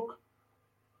Facebook.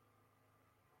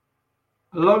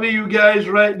 I love you guys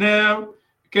right now.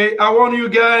 Okay, I want you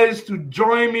guys to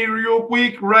join me real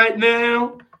quick right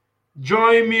now.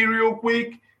 Join me real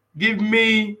quick. Give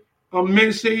me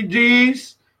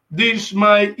messages. This is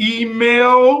my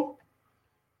email.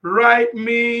 Write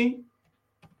me.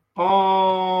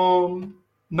 Naomi,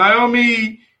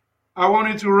 I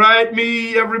want you to write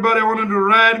me. Everybody, I want you to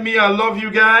write me. I love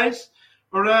you guys.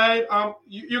 All right.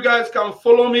 You guys can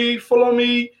follow me. Follow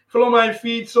my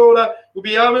feed so that we'll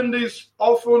be having this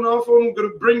often. We're going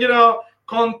to bring it out.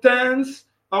 Contents.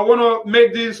 I want to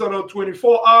make this on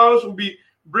 24 hours. We'll be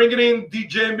bringing in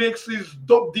DJ mixes,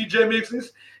 dope DJ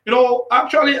mixes. You know,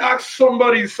 actually ask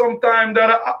somebody sometime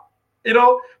that,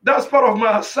 that's part of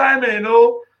my assignment. You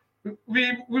know,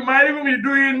 we might even be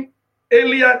doing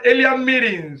alien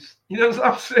meetings. You know what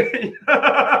I'm saying?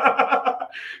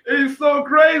 It's so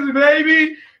crazy,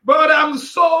 baby. But I'm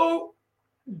so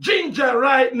ginger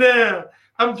right now.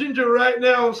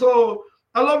 So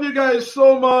I love you guys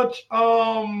so much.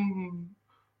 Who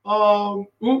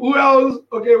else?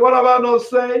 Okay, what have I not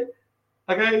said?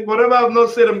 Okay, whatever I've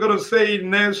not said, I'm gonna say it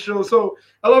next show. So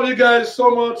I love you guys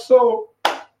so much. So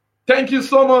thank you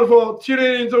so much for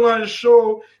tuning into my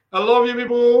show. I love you,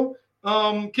 people.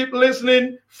 Keep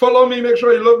listening. Follow me. Make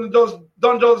sure you love me.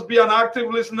 Don't just be an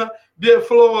active listener. Be a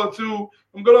follower too.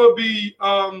 I'm gonna be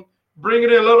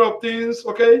bringing a lot of things.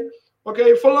 Okay.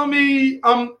 Follow me.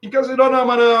 In case you don't know,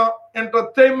 I'm an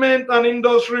entertainment and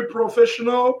industry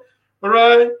professional. All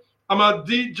right. I'm a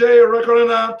DJ,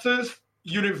 recording artist,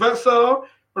 Universal.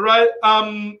 All right.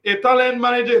 I'm a talent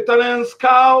manager, a talent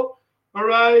scout. All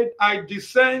right. I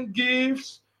design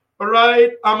gifts. All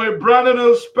right. I'm a brand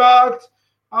new spark.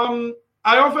 I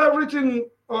offer everything.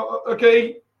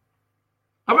 Okay.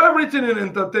 I have everything in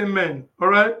entertainment. All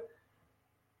right.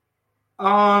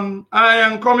 I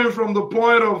am coming from the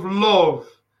point of love.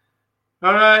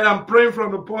 All right. I'm praying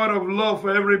from the point of love for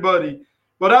everybody.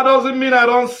 But that doesn't mean I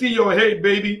don't see your hate,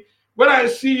 baby. When I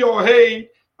see your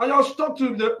hate, I just talk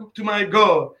to my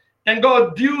God, and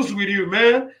God deals with you,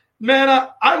 man. Man,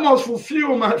 I must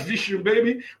fulfill my vision,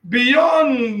 baby,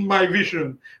 beyond my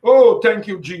vision. Oh, thank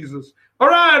you, Jesus. All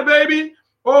right, baby.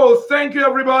 Oh, thank you,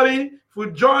 everybody, for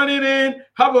joining in.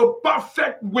 Have a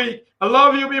perfect week. I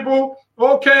love you, people.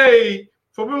 Okay,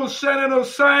 for people sending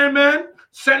assignment,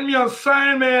 send me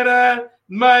assignment at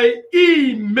my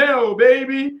email,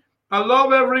 baby. I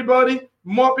love everybody.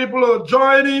 More people are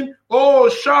joining. Oh,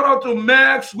 shout out to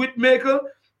Max Whitmaker.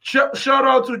 Shout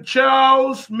out to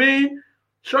Charles, me.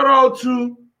 Shout out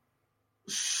to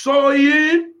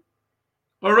Soyin.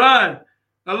 All right.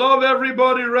 I love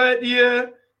everybody right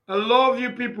here. I love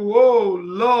you people. Oh,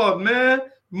 Lord, man.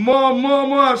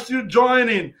 More are still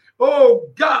joining. Oh,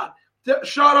 God.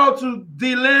 Shout out to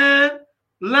Dylan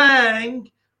Lang.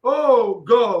 Oh,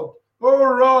 God.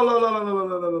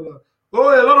 Oh,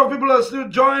 oh, a lot of people are still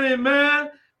joining, man.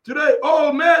 Today.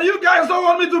 Oh, man, you guys don't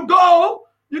want me to go.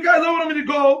 You guys don't want me to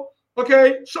go.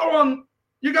 Okay,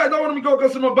 you guys don't want me to go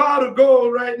because I'm about to go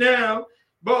right now.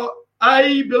 But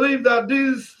I believe that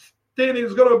this thing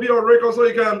is going to be on record so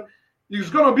it's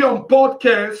going to be on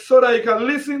podcast so that you can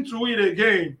listen to it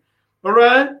again. All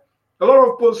right? A lot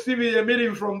of positivity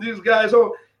emitting from these guys.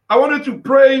 So I wanted to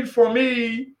pray for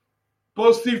me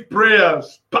positive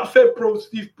prayers, perfect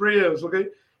positive prayers, okay?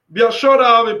 Be assured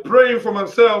I'll be praying for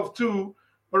myself too,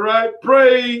 all right?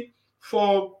 Pray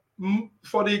for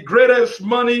the greatest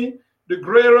money, the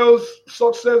greatest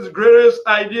success, the greatest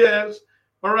ideas,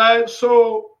 all right?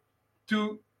 So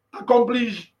to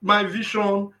accomplish my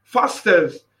vision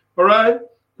fastest, all right?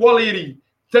 Quality.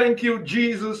 Thank you,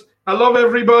 Jesus. I love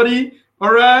everybody,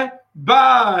 all right?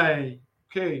 Bye.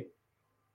 Okay.